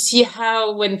fascinating to see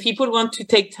how when people want to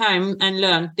take time and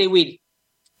learn, they will.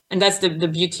 And that's the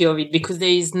beauty of it, because there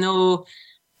is no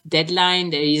deadline,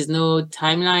 there is no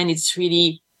timeline.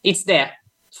 It's there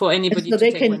for anybody so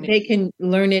to they can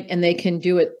learn it, and they can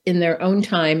do it in their own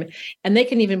time, and they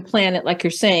can even plan it, like you're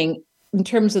saying, in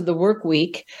terms of the work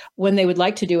week when they would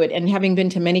like to do it. And having been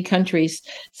to many countries,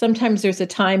 sometimes there's a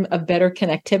time of better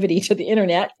connectivity to the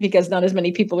internet because not as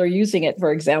many people are using it,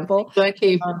 for example.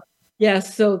 Exactly.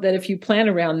 Yes, so that if you plan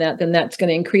around that, then that's going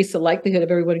to increase the likelihood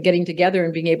of everyone getting together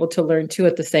and being able to learn too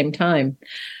at the same time.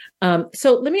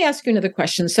 So let me ask you another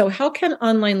question. So how can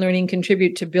online learning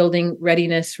contribute to building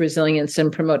readiness, resilience,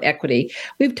 and promote equity?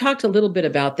 We've talked a little bit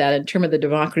about that in terms of the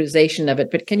democratization of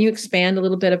it, but can you expand a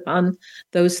little bit upon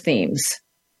those themes?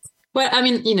 Well, I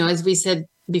mean, as we said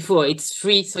before, it's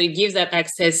free. So it gives that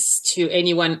access to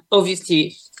anyone,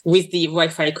 obviously, with the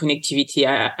Wi-Fi connectivity.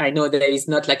 I know there is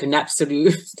not like an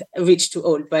absolute reach to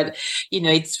all, but,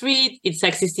 it's free. It's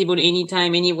accessible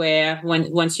anytime, anywhere,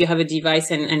 once you have a device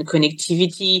and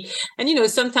connectivity. And,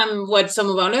 sometimes what some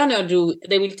of our learners do,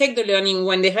 they will take the learning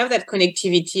when they have that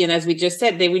connectivity. And as we just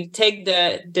said, they will take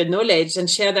the knowledge and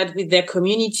share that with their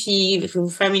community,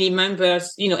 family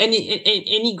members,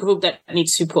 any group that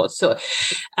needs support. So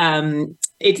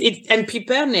and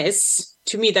preparedness,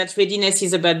 to me, that readiness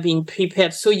is about being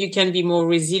prepared so you can be more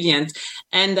resilient,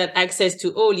 and that access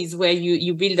to all is where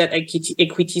you build that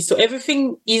equity. So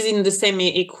everything is in the same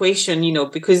equation,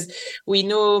 because we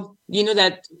know,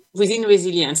 that within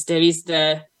resilience, there is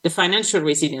the financial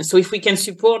resilience. So if we can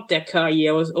support their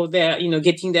career or their,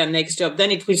 getting their next job,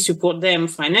 then it will support them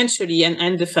financially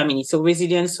and the family. So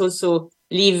resilience also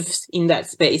lives in that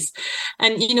space.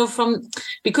 And,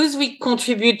 because we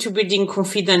contribute to building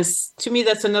confidence, to me,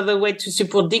 that's another way to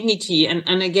support dignity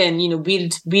and again,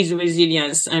 build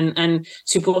resilience and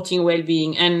supporting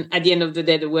well-being. And at the end of the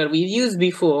day, the word we've used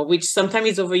before, which sometimes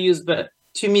is overused, but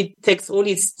to me, it takes all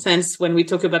its sense when we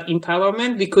talk about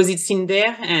empowerment, because it's in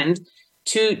their hand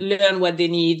to learn what they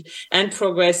need and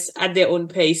progress at their own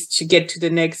pace to get to the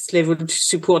next level to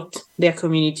support their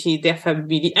community, their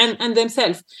family, and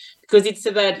themselves. Because it's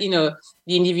about, the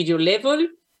individual level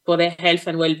for their health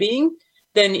and well-being.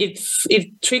 Then it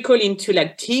trickles into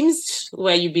like teams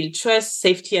where you build trust,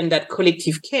 safety, and that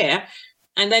collective care.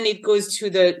 And then it goes to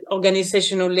the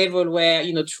organizational level where,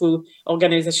 through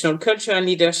organizational culture and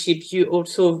leadership, you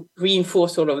also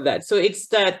reinforce all of that. So it's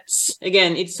that,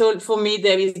 again, it's all, for me,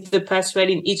 there is the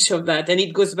pathway in each of that. And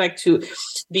it goes back to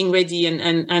being ready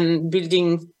and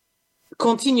building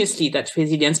continuously that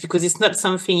resilience, because it's not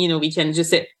something, we can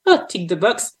just say, oh, tick the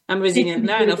box, I'm resilient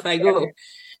now, and off I go.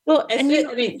 Well, and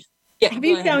have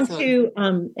you found too,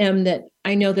 that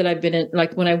I know that I've been in,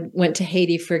 like when I went to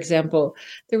Haiti, for example,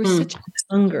 there was such a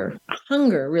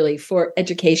hunger really for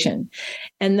education,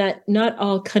 and that not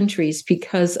all countries,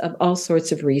 because of all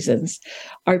sorts of reasons,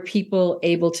 are people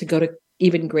able to go to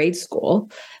even grade school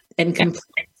and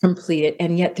complete it.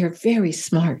 And yet they're very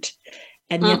smart.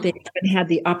 And yet they haven't had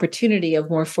the opportunity of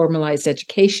more formalized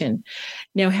education.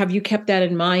 Now, have you kept that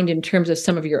in mind in terms of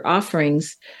some of your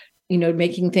offerings,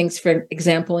 making things, for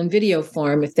example, in video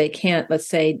form, if they can't, let's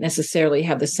say, necessarily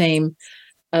have the same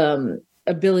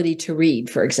ability to read,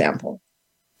 for example?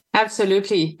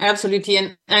 Absolutely.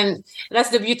 And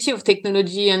that's the beauty of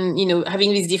technology and,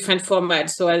 having these different formats.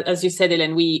 So as you said,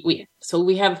 Elaine, we So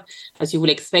we have, as you would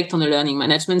expect on a learning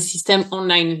management system,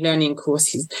 online learning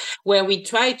courses where we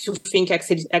try to think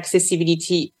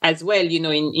accessibility as well,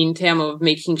 in terms of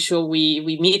making sure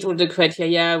we meet all the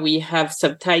criteria. We have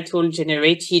subtitle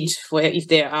generated for if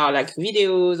there are like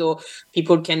videos, or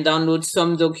people can download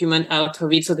some document out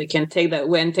of it so they can take that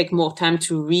away and take more time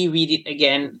to reread it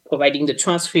again, providing the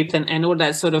transcript and all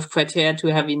that sort of criteria to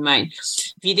have in mind.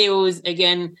 Videos,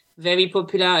 again, very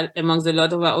popular amongst a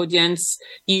lot of our audience,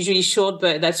 usually short,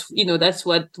 but that's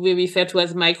what we refer to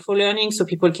as micro-learning. So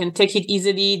people can take it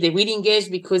easily. They will engage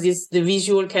because it's the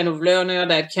visual kind of learner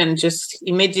that can just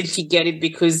immediately get it,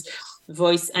 because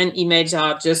voice and image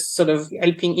are just sort of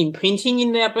helping imprinting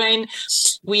in their brain.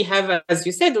 We have, as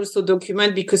you said, also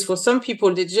document, because for some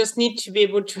people, they just need to be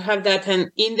able to have that and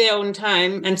in their own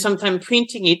time, and sometimes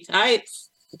printing it.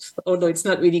 Although it's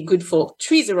not really good for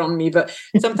trees around me, but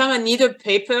sometimes I need a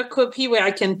paper copy where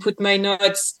I can put my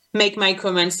notes, make my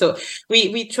comments. So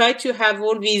we try to have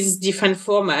all these different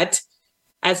formats,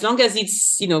 as long as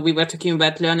it's, we were talking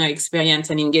about learner experience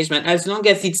and engagement, as long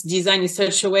as it's designed in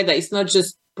such a way that it's not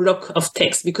just block of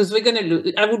text, because we're going to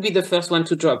lose. I would be the first one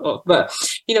to drop off. But,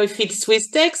 if it's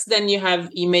with text, then you have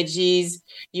images,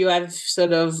 you have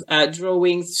sort of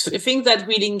drawings, things that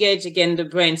will engage, again, the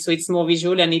brain. So it's more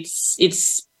visual, and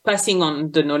it's passing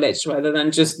on the knowledge rather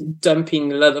than just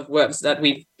dumping a lot of words that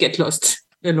we get lost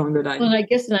along the line. Well, I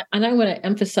guess, and I want to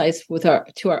emphasize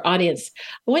to our audience,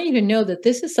 I want you to know that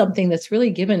this is something that's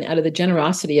really given out of the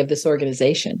generosity of this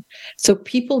organization. So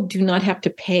people do not have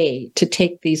to pay to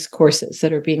take these courses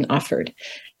that are being offered.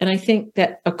 And I think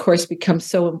that, of course, becomes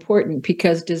so important,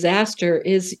 because disaster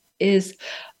is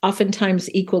oftentimes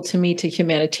equal to me to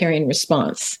humanitarian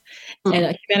response. And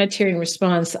a humanitarian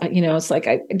response, it's like,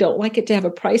 I don't like it to have a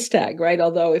price tag, right?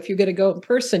 Although if you're going to go in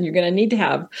person, you're going to need to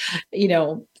have,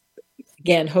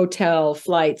 again, hotel,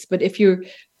 flights. But if you're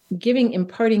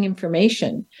imparting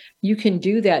information, you can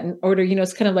do that in order,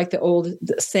 it's kind of like the old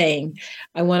saying,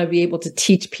 I want to be able to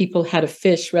teach people how to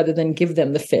fish rather than give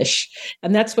them the fish.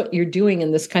 And that's what you're doing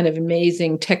in this kind of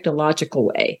amazing technological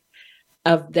way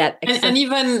of that. And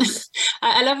even,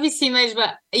 I love this image,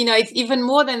 but, it's even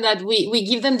more than that. We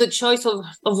give them the choice of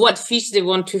what fish they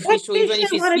want to fish. What fish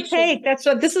they want to take. That's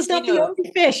what, this is not the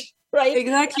only fish. Right.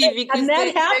 Exactly. And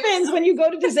that happens when you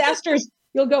go to disasters.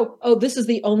 You'll go, oh, this is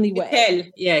the only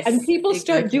way. Yes. And people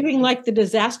start doing like the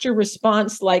disaster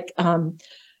response, like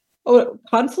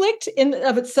conflict in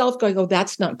of itself, going, oh,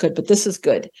 that's not good, but this is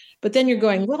good. But then you're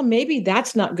going, well, maybe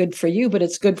that's not good for you, but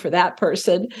it's good for that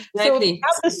person. Exactly. So if you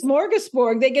have the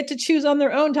smorgasbord, they get to choose on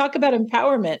their own. Talk about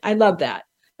empowerment. I love that.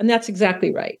 And that's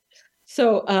exactly right.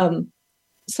 So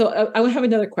I have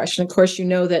another question. Of course,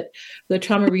 that the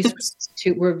Trauma Resource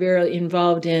Institute, we're very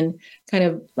involved in kind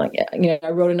of like, I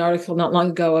wrote an article not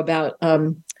long ago about that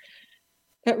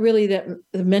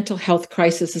the mental health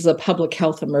crisis is a public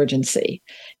health emergency.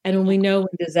 And when we know when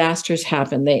disasters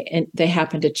happen, they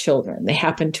happen to children, they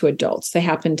happen to adults, they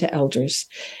happen to elders,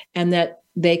 and that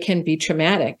they can be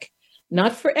traumatic.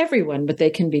 Not for everyone, but they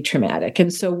can be traumatic.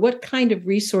 And so what kind of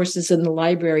resources in the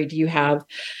library do you have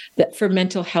that for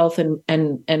mental health and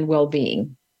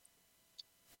well-being?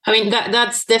 I mean,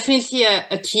 that's definitely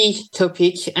a key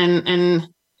topic. And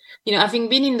having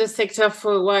been in the sector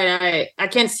for a while, I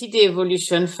can see the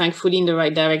evolution, thankfully, in the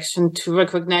right direction, to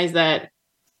recognize that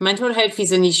mental health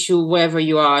is an issue wherever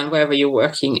you are and wherever you're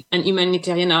working. And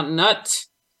humanitarian are not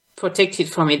protected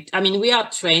from it. I mean, we are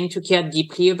trained to care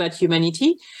deeply about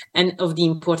humanity and of the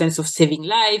importance of saving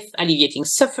life, alleviating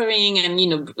suffering,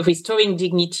 and, restoring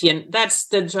dignity. And that's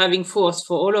the driving force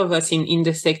for all of us in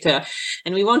the sector.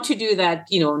 And we want to do that,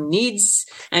 needs,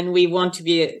 and we want to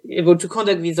be able to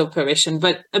conduct this operation.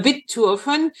 But a bit too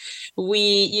often,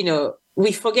 we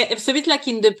forget. It's a bit like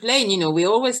in the plane, we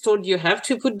always told you have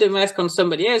to put the mask on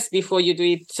somebody else before you do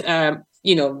it,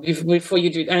 before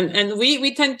you do it. And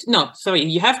we tend to,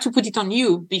 you have to put it on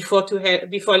you before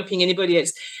helping anybody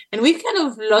else. And we've kind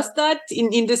of lost that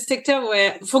in the sector,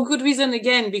 where, for good reason,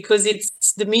 again, because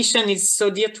the mission is so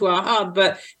dear to our heart.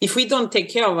 But if we don't take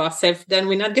care of ourselves, then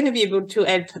we're not going to be able to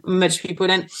help much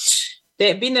people. And there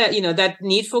have been that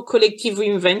need for collective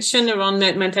reinvention around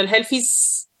mental health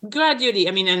is gradually,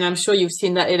 and I'm sure you've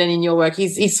seen that, Elaine, in your work,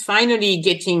 is finally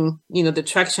getting, the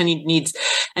traction it needs.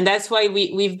 And that's why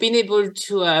we've been able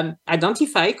to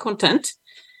identify content,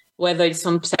 whether it's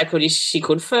on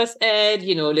psychological first aid,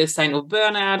 the sign of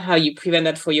burnout, how you prevent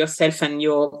that for yourself and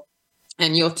your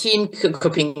team,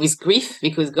 coping with grief,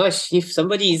 because gosh, if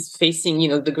somebody is facing,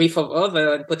 the grief of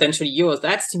other, potentially yours,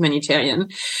 that's humanitarian.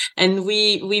 And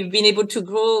we've been able to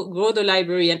grow the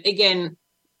library. And again,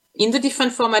 in the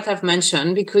different format I've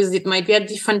mentioned, because it might be a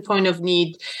different point of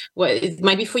need. Well, it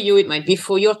might be for you, it might be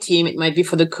for your team, it might be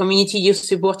for the community you're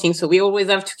supporting. So we always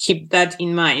have to keep that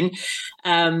in mind.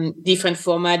 Different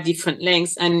format, different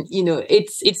lengths, and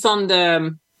it's on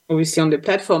the obviously on the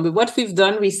platform. But what we've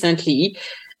done recently,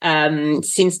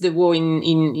 since the war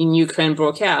in Ukraine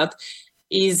broke out,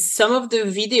 is some of the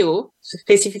video,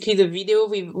 specifically the video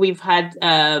we've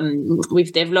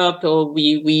developed or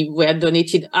we were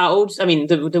donated out. I mean,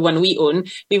 the one we own.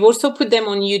 We've also put them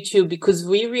on YouTube because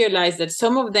we realized that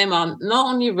some of them are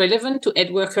not only relevant to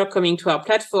aid worker coming to our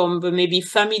platform, but maybe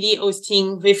family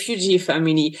hosting refugee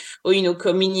family or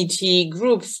community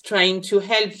groups trying to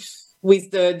help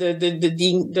with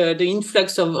the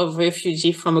influx of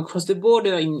refugee from across the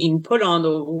border in Poland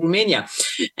or Romania.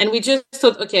 And we just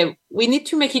thought, okay, we need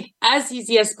to make it as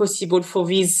easy as possible for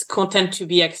this content to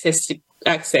be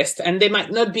accessed. And they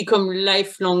might not become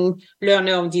lifelong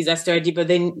learner of DisasterReady, but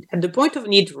then at the point of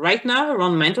need right now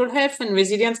around mental health and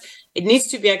resilience, it needs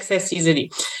to be accessed easily.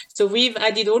 So we've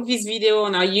added all these videos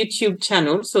on our YouTube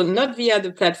channel. So not via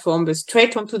the platform, but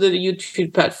straight onto the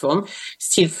YouTube platform,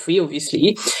 still free,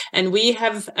 obviously. And we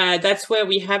have, that's where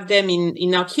we have them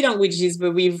in our key languages,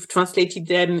 but we've translated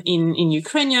them in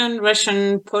Ukrainian,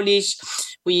 Russian, Polish.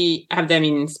 We have them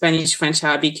in Spanish, French,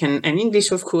 Arabic, and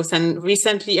English, of course. And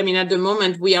recently, I mean, at the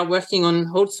moment, we are working on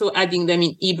also adding them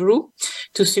in Hebrew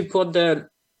to support the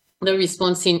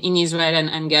response in Israel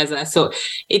and Gaza. So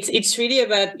it's really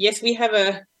about, yes, we have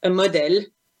a model,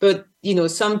 but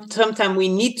sometimes we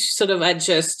need to sort of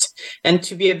adjust and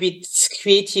to be a bit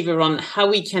creative around how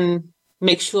we can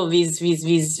make sure these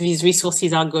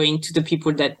resources are going to the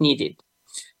people that need it.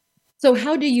 So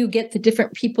how do you get the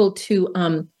different people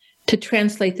to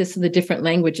translate this in the different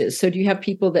languages? So do you have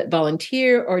people that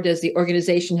volunteer, or does the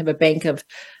organization have a bank of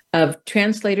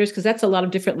translators? Because that's a lot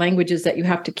of different languages that you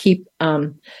have to keep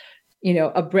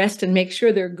abreast and make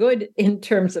sure they're good in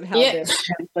terms of how they're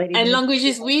translating. And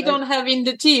languages we don't have in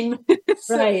the team.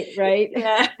 So, right.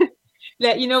 Yeah.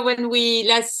 When we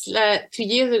a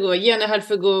year and a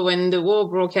half ago, when the war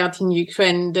broke out in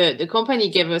Ukraine, the company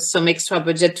gave us some extra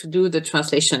budget to do the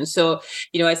translation. So,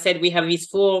 I said we have these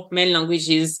 4 main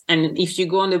languages. And if you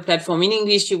go on the platform in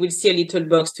English, you will see a little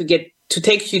box to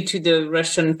take you to the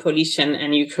Russian, Polish,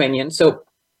 and Ukrainian. So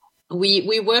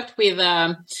we worked with...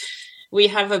 We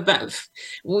have a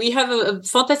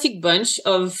fantastic bunch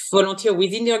of volunteers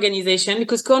within the organization,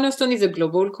 because Cornerstone is a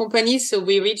global company. So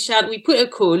we reach out, we put a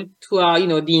call to our,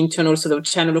 the internal sort of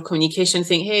channel of communication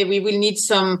saying, hey, we will need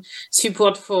some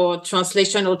support for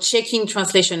translation or checking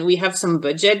translation. We have some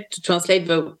budget to translate,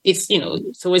 but it's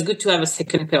always good to have a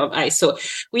second pair of eyes. So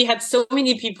we had so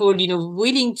many people,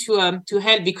 willing to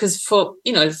help, because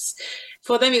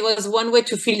for them, it was one way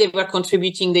to feel they were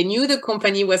contributing. They knew the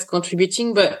company was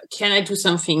contributing, but can I do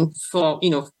something for,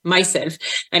 myself?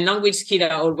 And language skills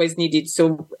are always needed.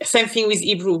 So same thing with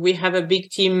Hebrew. We have a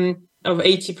big team of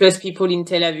 80 plus people in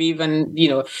Tel Aviv, and,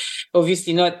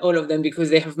 obviously not all of them, because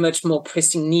they have much more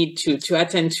pressing need to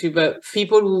attend to, but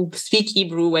people who speak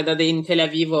Hebrew, whether they're in Tel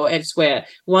Aviv or elsewhere,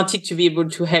 wanted to be able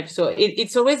to help. So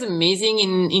it's always amazing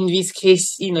in this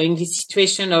case, in this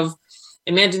situation of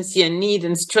emergency and need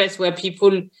and stress, where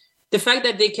people, the fact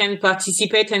that they can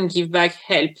participate and give back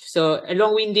help. So a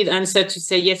long-winded answer to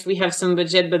say, yes, we have some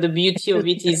budget, but the beauty of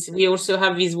it is we also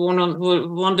have these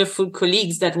wonderful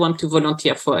colleagues that want to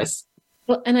volunteer for us.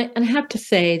 Well, and I have to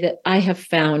say that I have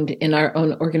found in our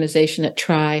own organization at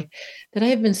TRI that I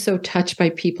have been so touched by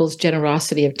people's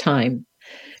generosity of time.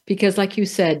 Because like you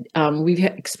said, we've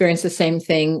experienced the same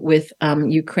thing with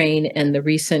Ukraine and the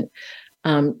recent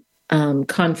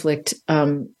conflict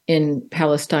in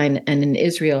Palestine and in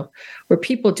Israel, where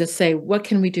people just say, what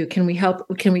can we do? Can we help?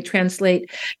 Can we translate?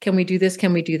 Can we do this?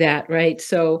 Can we do that? Right.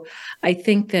 So I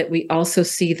think that we also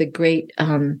see the great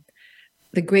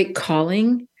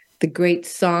calling, the great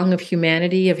song of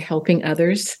humanity, of helping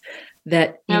others,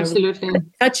 that absolutely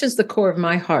touches the core of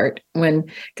my heart,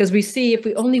 because we see, if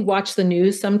we only watch the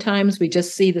news, sometimes we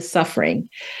just see the suffering,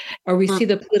 or we see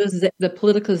the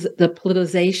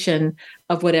politicization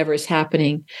of whatever is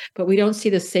happening, but we don't see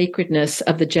the sacredness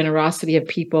of the generosity of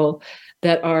people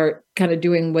that are kind of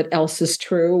doing what else is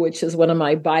true, which is one of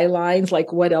my bylines,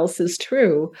 like what else is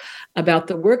true about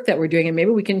the work that we're doing. And maybe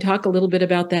we can talk a little bit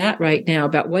about that right now,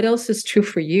 about what else is true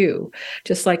for you,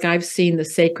 just like I've seen the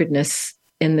sacredness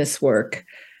in this work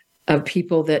of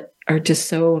people that are just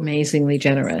so amazingly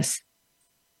generous.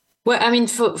 Well, I mean,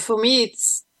 for me,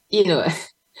 it's,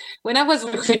 when I was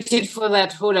recruited for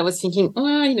that role, I was thinking,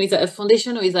 is that a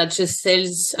foundation or is that just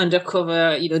sales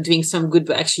undercover, doing some good,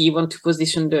 but actually you want to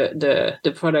position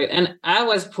the product? And I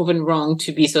was proven wrong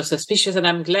to be so suspicious. And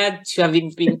I'm glad to have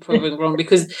been proven wrong,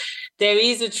 because there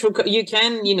is a true, you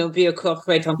can, be a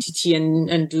corporate entity and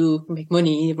make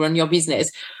money, run your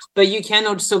business, but you can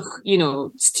also,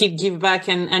 still give back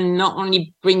and not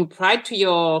only bring pride to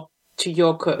your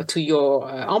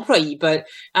employee, but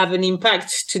have an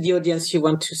impact to the audience you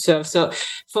want to serve. So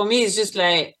for me, it's just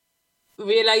like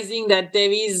realizing that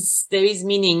there is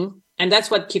meaning, and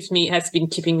that's what has been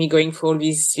keeping me going for all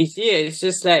these years. It's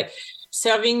just like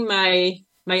serving my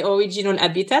original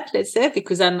habitat, let's say,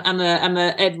 because I'm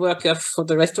a head worker for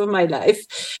the rest of my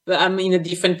life, but I'm in a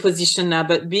different position now.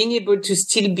 But being able to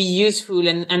still be useful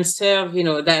and serve,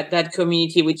 that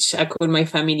community, which I call my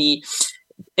family,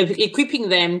 equipping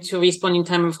them to respond in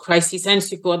time of crisis and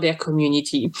support their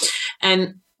community.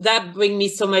 And that brings me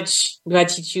so much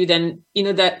gratitude and,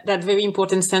 that very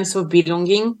important sense of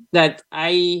belonging, that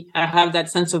I have that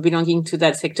sense of belonging to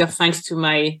that sector, thanks to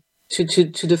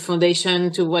to the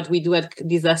foundation, to what we do at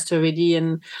DisasterReady.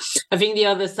 And I think the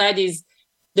other side is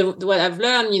what I've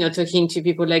learned, talking to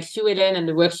people like you, Elaine, and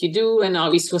the work you do, and our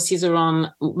resources around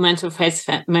mental health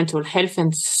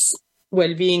and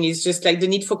well-being, is just like the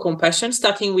need for compassion,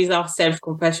 starting with our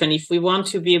self-compassion. If we want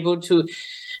to be able to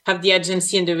have the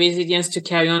agency and the resilience to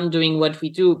carry on doing what we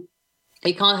do,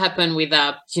 it can't happen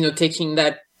without, taking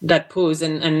that pause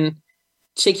and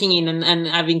checking in and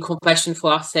having compassion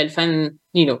for ourselves and,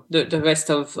 the rest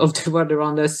of the world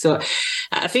around us. So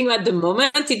I think at the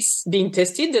moment it's being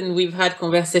tested, and we've had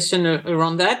conversation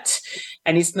around that,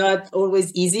 and it's not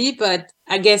always easy, but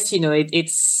I guess,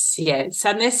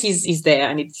 sadness is there,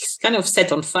 and it's kind of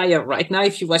set on fire right now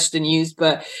if you watch the news.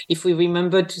 But if we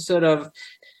remember to sort of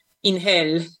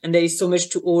inhale, and there is so much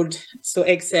to hold, so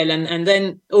exhale, and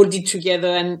then hold it together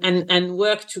and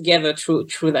work together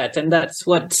through that. And that's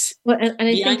what's and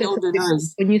I think all the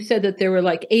noise. When you said that there were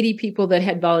like 80 people that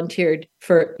had volunteered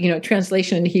for,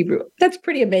 translation into Hebrew, that's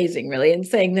pretty amazing, really. And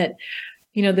saying that,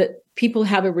 that people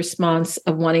have a response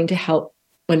of wanting to help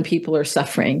when people are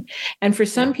suffering. And for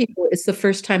some people, it's the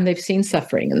first time they've seen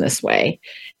suffering in this way.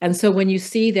 And so when you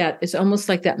see that, it's almost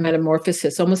like that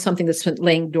metamorphosis, almost something that's been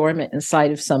laying dormant inside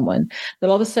of someone, that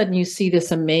all of a sudden you see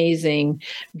this amazing,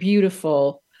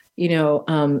 beautiful,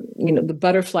 the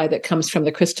butterfly that comes from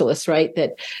the chrysalis, right?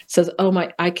 That says,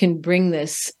 I can bring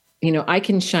this, I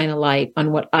can shine a light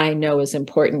on what I know is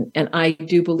important. And I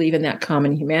do believe in that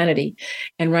common humanity.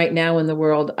 And right now in the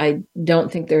world, I don't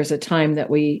think there's a time that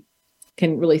we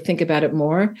can really think about it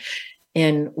more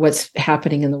in what's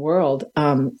happening in the world.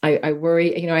 I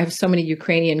worry, I have so many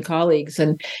Ukrainian colleagues,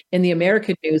 and in the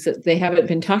American news that they haven't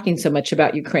been talking so much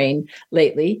about Ukraine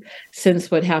lately since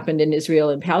what happened in Israel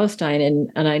and Palestine.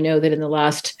 And I know that in the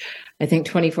last, I think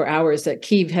 24 hours that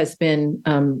Kyiv has been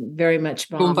very much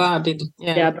bombarded.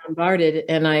 Bombarded.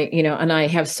 And I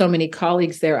have so many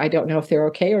colleagues there. I don't know if they're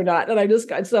okay or not.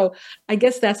 And so I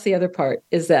guess that's the other part,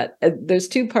 is that there's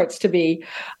two parts to be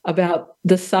about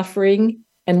the suffering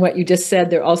and what you just said.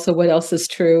 There also, what else is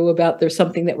true about there's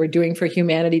something that we're doing for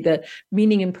humanity, the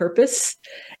meaning and purpose.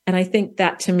 And I think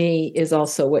that to me is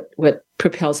also what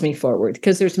propels me forward,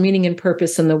 because there's meaning and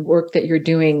purpose in the work that you're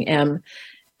doing.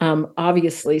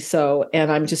 Obviously so.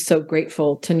 And I'm just so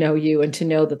grateful to know you and to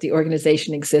know that the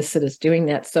organization exists that is doing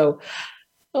that. So,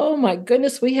 oh my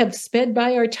goodness, we have sped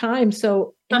by our time.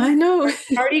 So I know.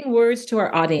 Parting words to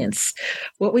our audience.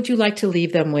 What would you like to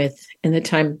leave them with in the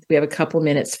time? We have a couple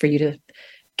minutes for you to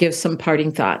give some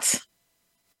parting thoughts.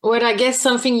 Well, I guess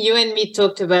something you and me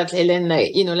talked about, Elaine,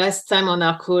 last time on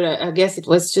our call, I guess it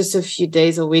was just a few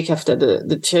days, a week after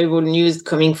the terrible news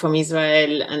coming from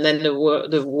Israel, and then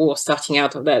the war starting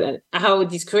out of that, and how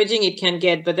discouraging it can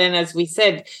get. But then, as we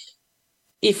said,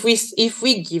 if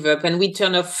we give up and we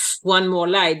turn off one more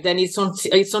light, then it's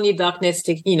only darkness,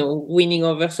 winning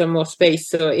over some more space.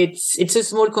 So it's a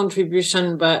small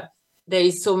contribution, but there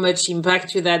is so much impact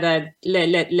to that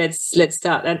let's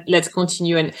start and let's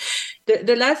continue. And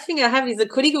the last thing I have is a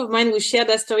colleague of mine who shared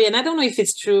that story, and I don't know if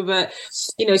it's true, but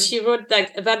she wrote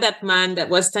about that man that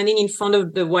was standing in front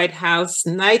of the White House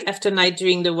night after night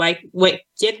during the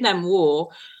Vietnam War,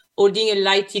 holding a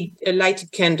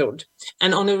lighted candle.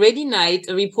 And on a rainy night,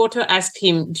 a reporter asked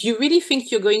him, "Do you really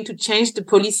think you're going to change the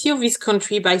policy of this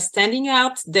country by standing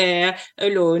out there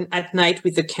alone at night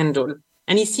with a candle?"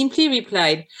 And he simply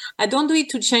replied, "I don't do it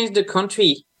to change the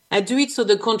country. I do it so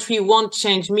the country won't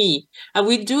change me. I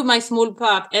will do my small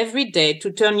part every day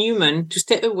to turn human, to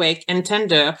stay awake and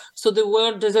tender, so the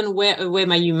world doesn't wear away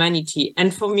my humanity.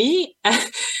 And for me, I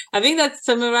think that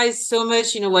summarizes so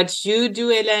much, what you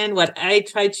do, Elaine, what I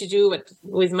try to do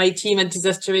with my team at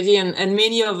DisasterReady, and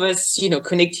many of us,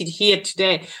 connected here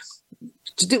today.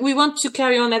 We want to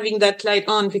carry on having that light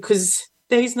on because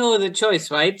there is no other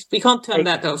choice, right? We can't turn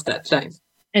that off, that light.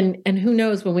 And who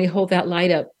knows, when we hold that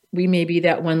light up, we may be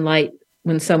that one light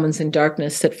when someone's in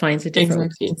darkness that finds a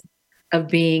different way of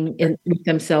being with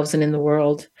themselves and in the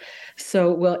world.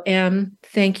 So, well, Em,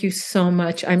 thank you so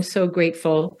much. I'm so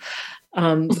grateful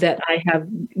that I have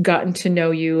gotten to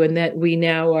know you and that we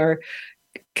now are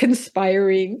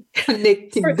conspiring for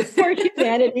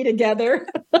humanity together.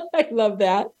 I love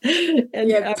that.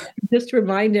 And just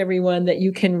remind everyone that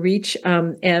you can reach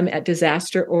Em at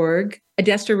disaster.org.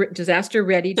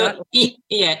 DisasterReady.org.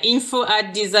 Info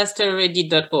at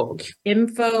DisasterReady.org.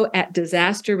 Info at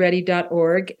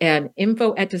DisasterReady.org and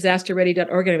info at DisasterReady.org.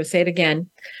 And I'm going to say it again.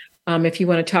 If you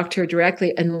want to talk to her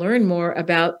directly and learn more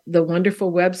about the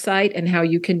wonderful website and how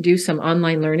you can do some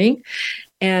online learning.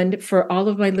 And for all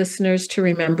of my listeners to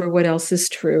remember what else is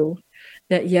true,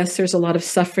 that yes, there's a lot of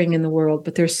suffering in the world,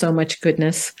 but there's so much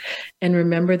goodness. And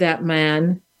remember that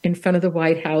man in front of the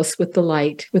White House with the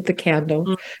light, with the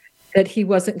candle, that he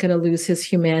wasn't going to lose his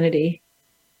humanity.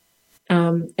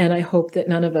 And I hope that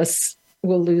none of us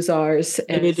will lose ours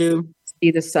and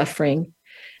see the suffering.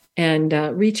 And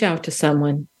reach out to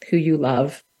someone who you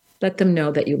love. Let them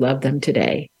know that you love them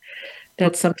today.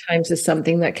 That sometimes is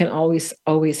something that can always,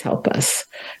 always help us.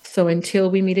 So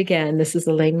until we meet again, this is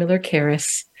Elaine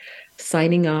Miller-Karras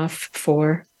signing off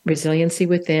for Resiliency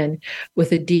Within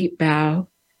with a deep bow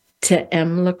to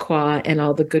Em Lacroix and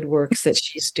all the good works that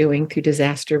she's doing through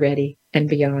DisasterReady and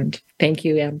beyond. Thank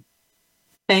you, Em.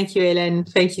 Thank you, Elaine.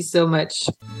 Thank you so much.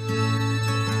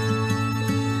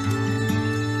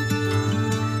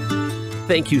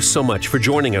 Thank you so much for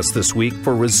joining us this week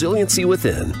for Resiliency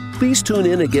Within. Please tune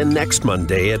in again next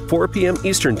Monday at 4 p.m.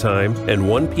 Eastern Time and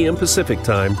 1 p.m. Pacific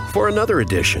Time for another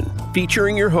edition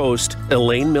featuring your host,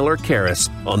 Elaine Miller-Karras,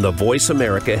 on the Voice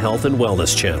America Health and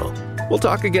Wellness Channel. We'll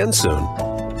talk again soon.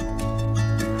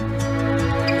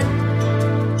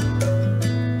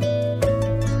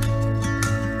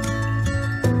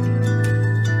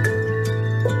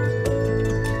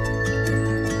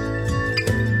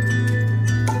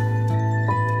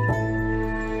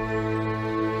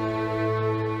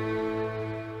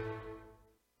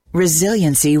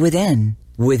 Resiliency Within,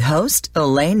 with host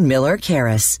Elaine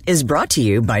Miller-Karras, is brought to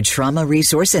you by Trauma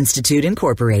Resource Institute,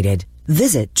 Incorporated.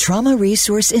 Visit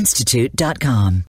traumaresourceinstitute.com.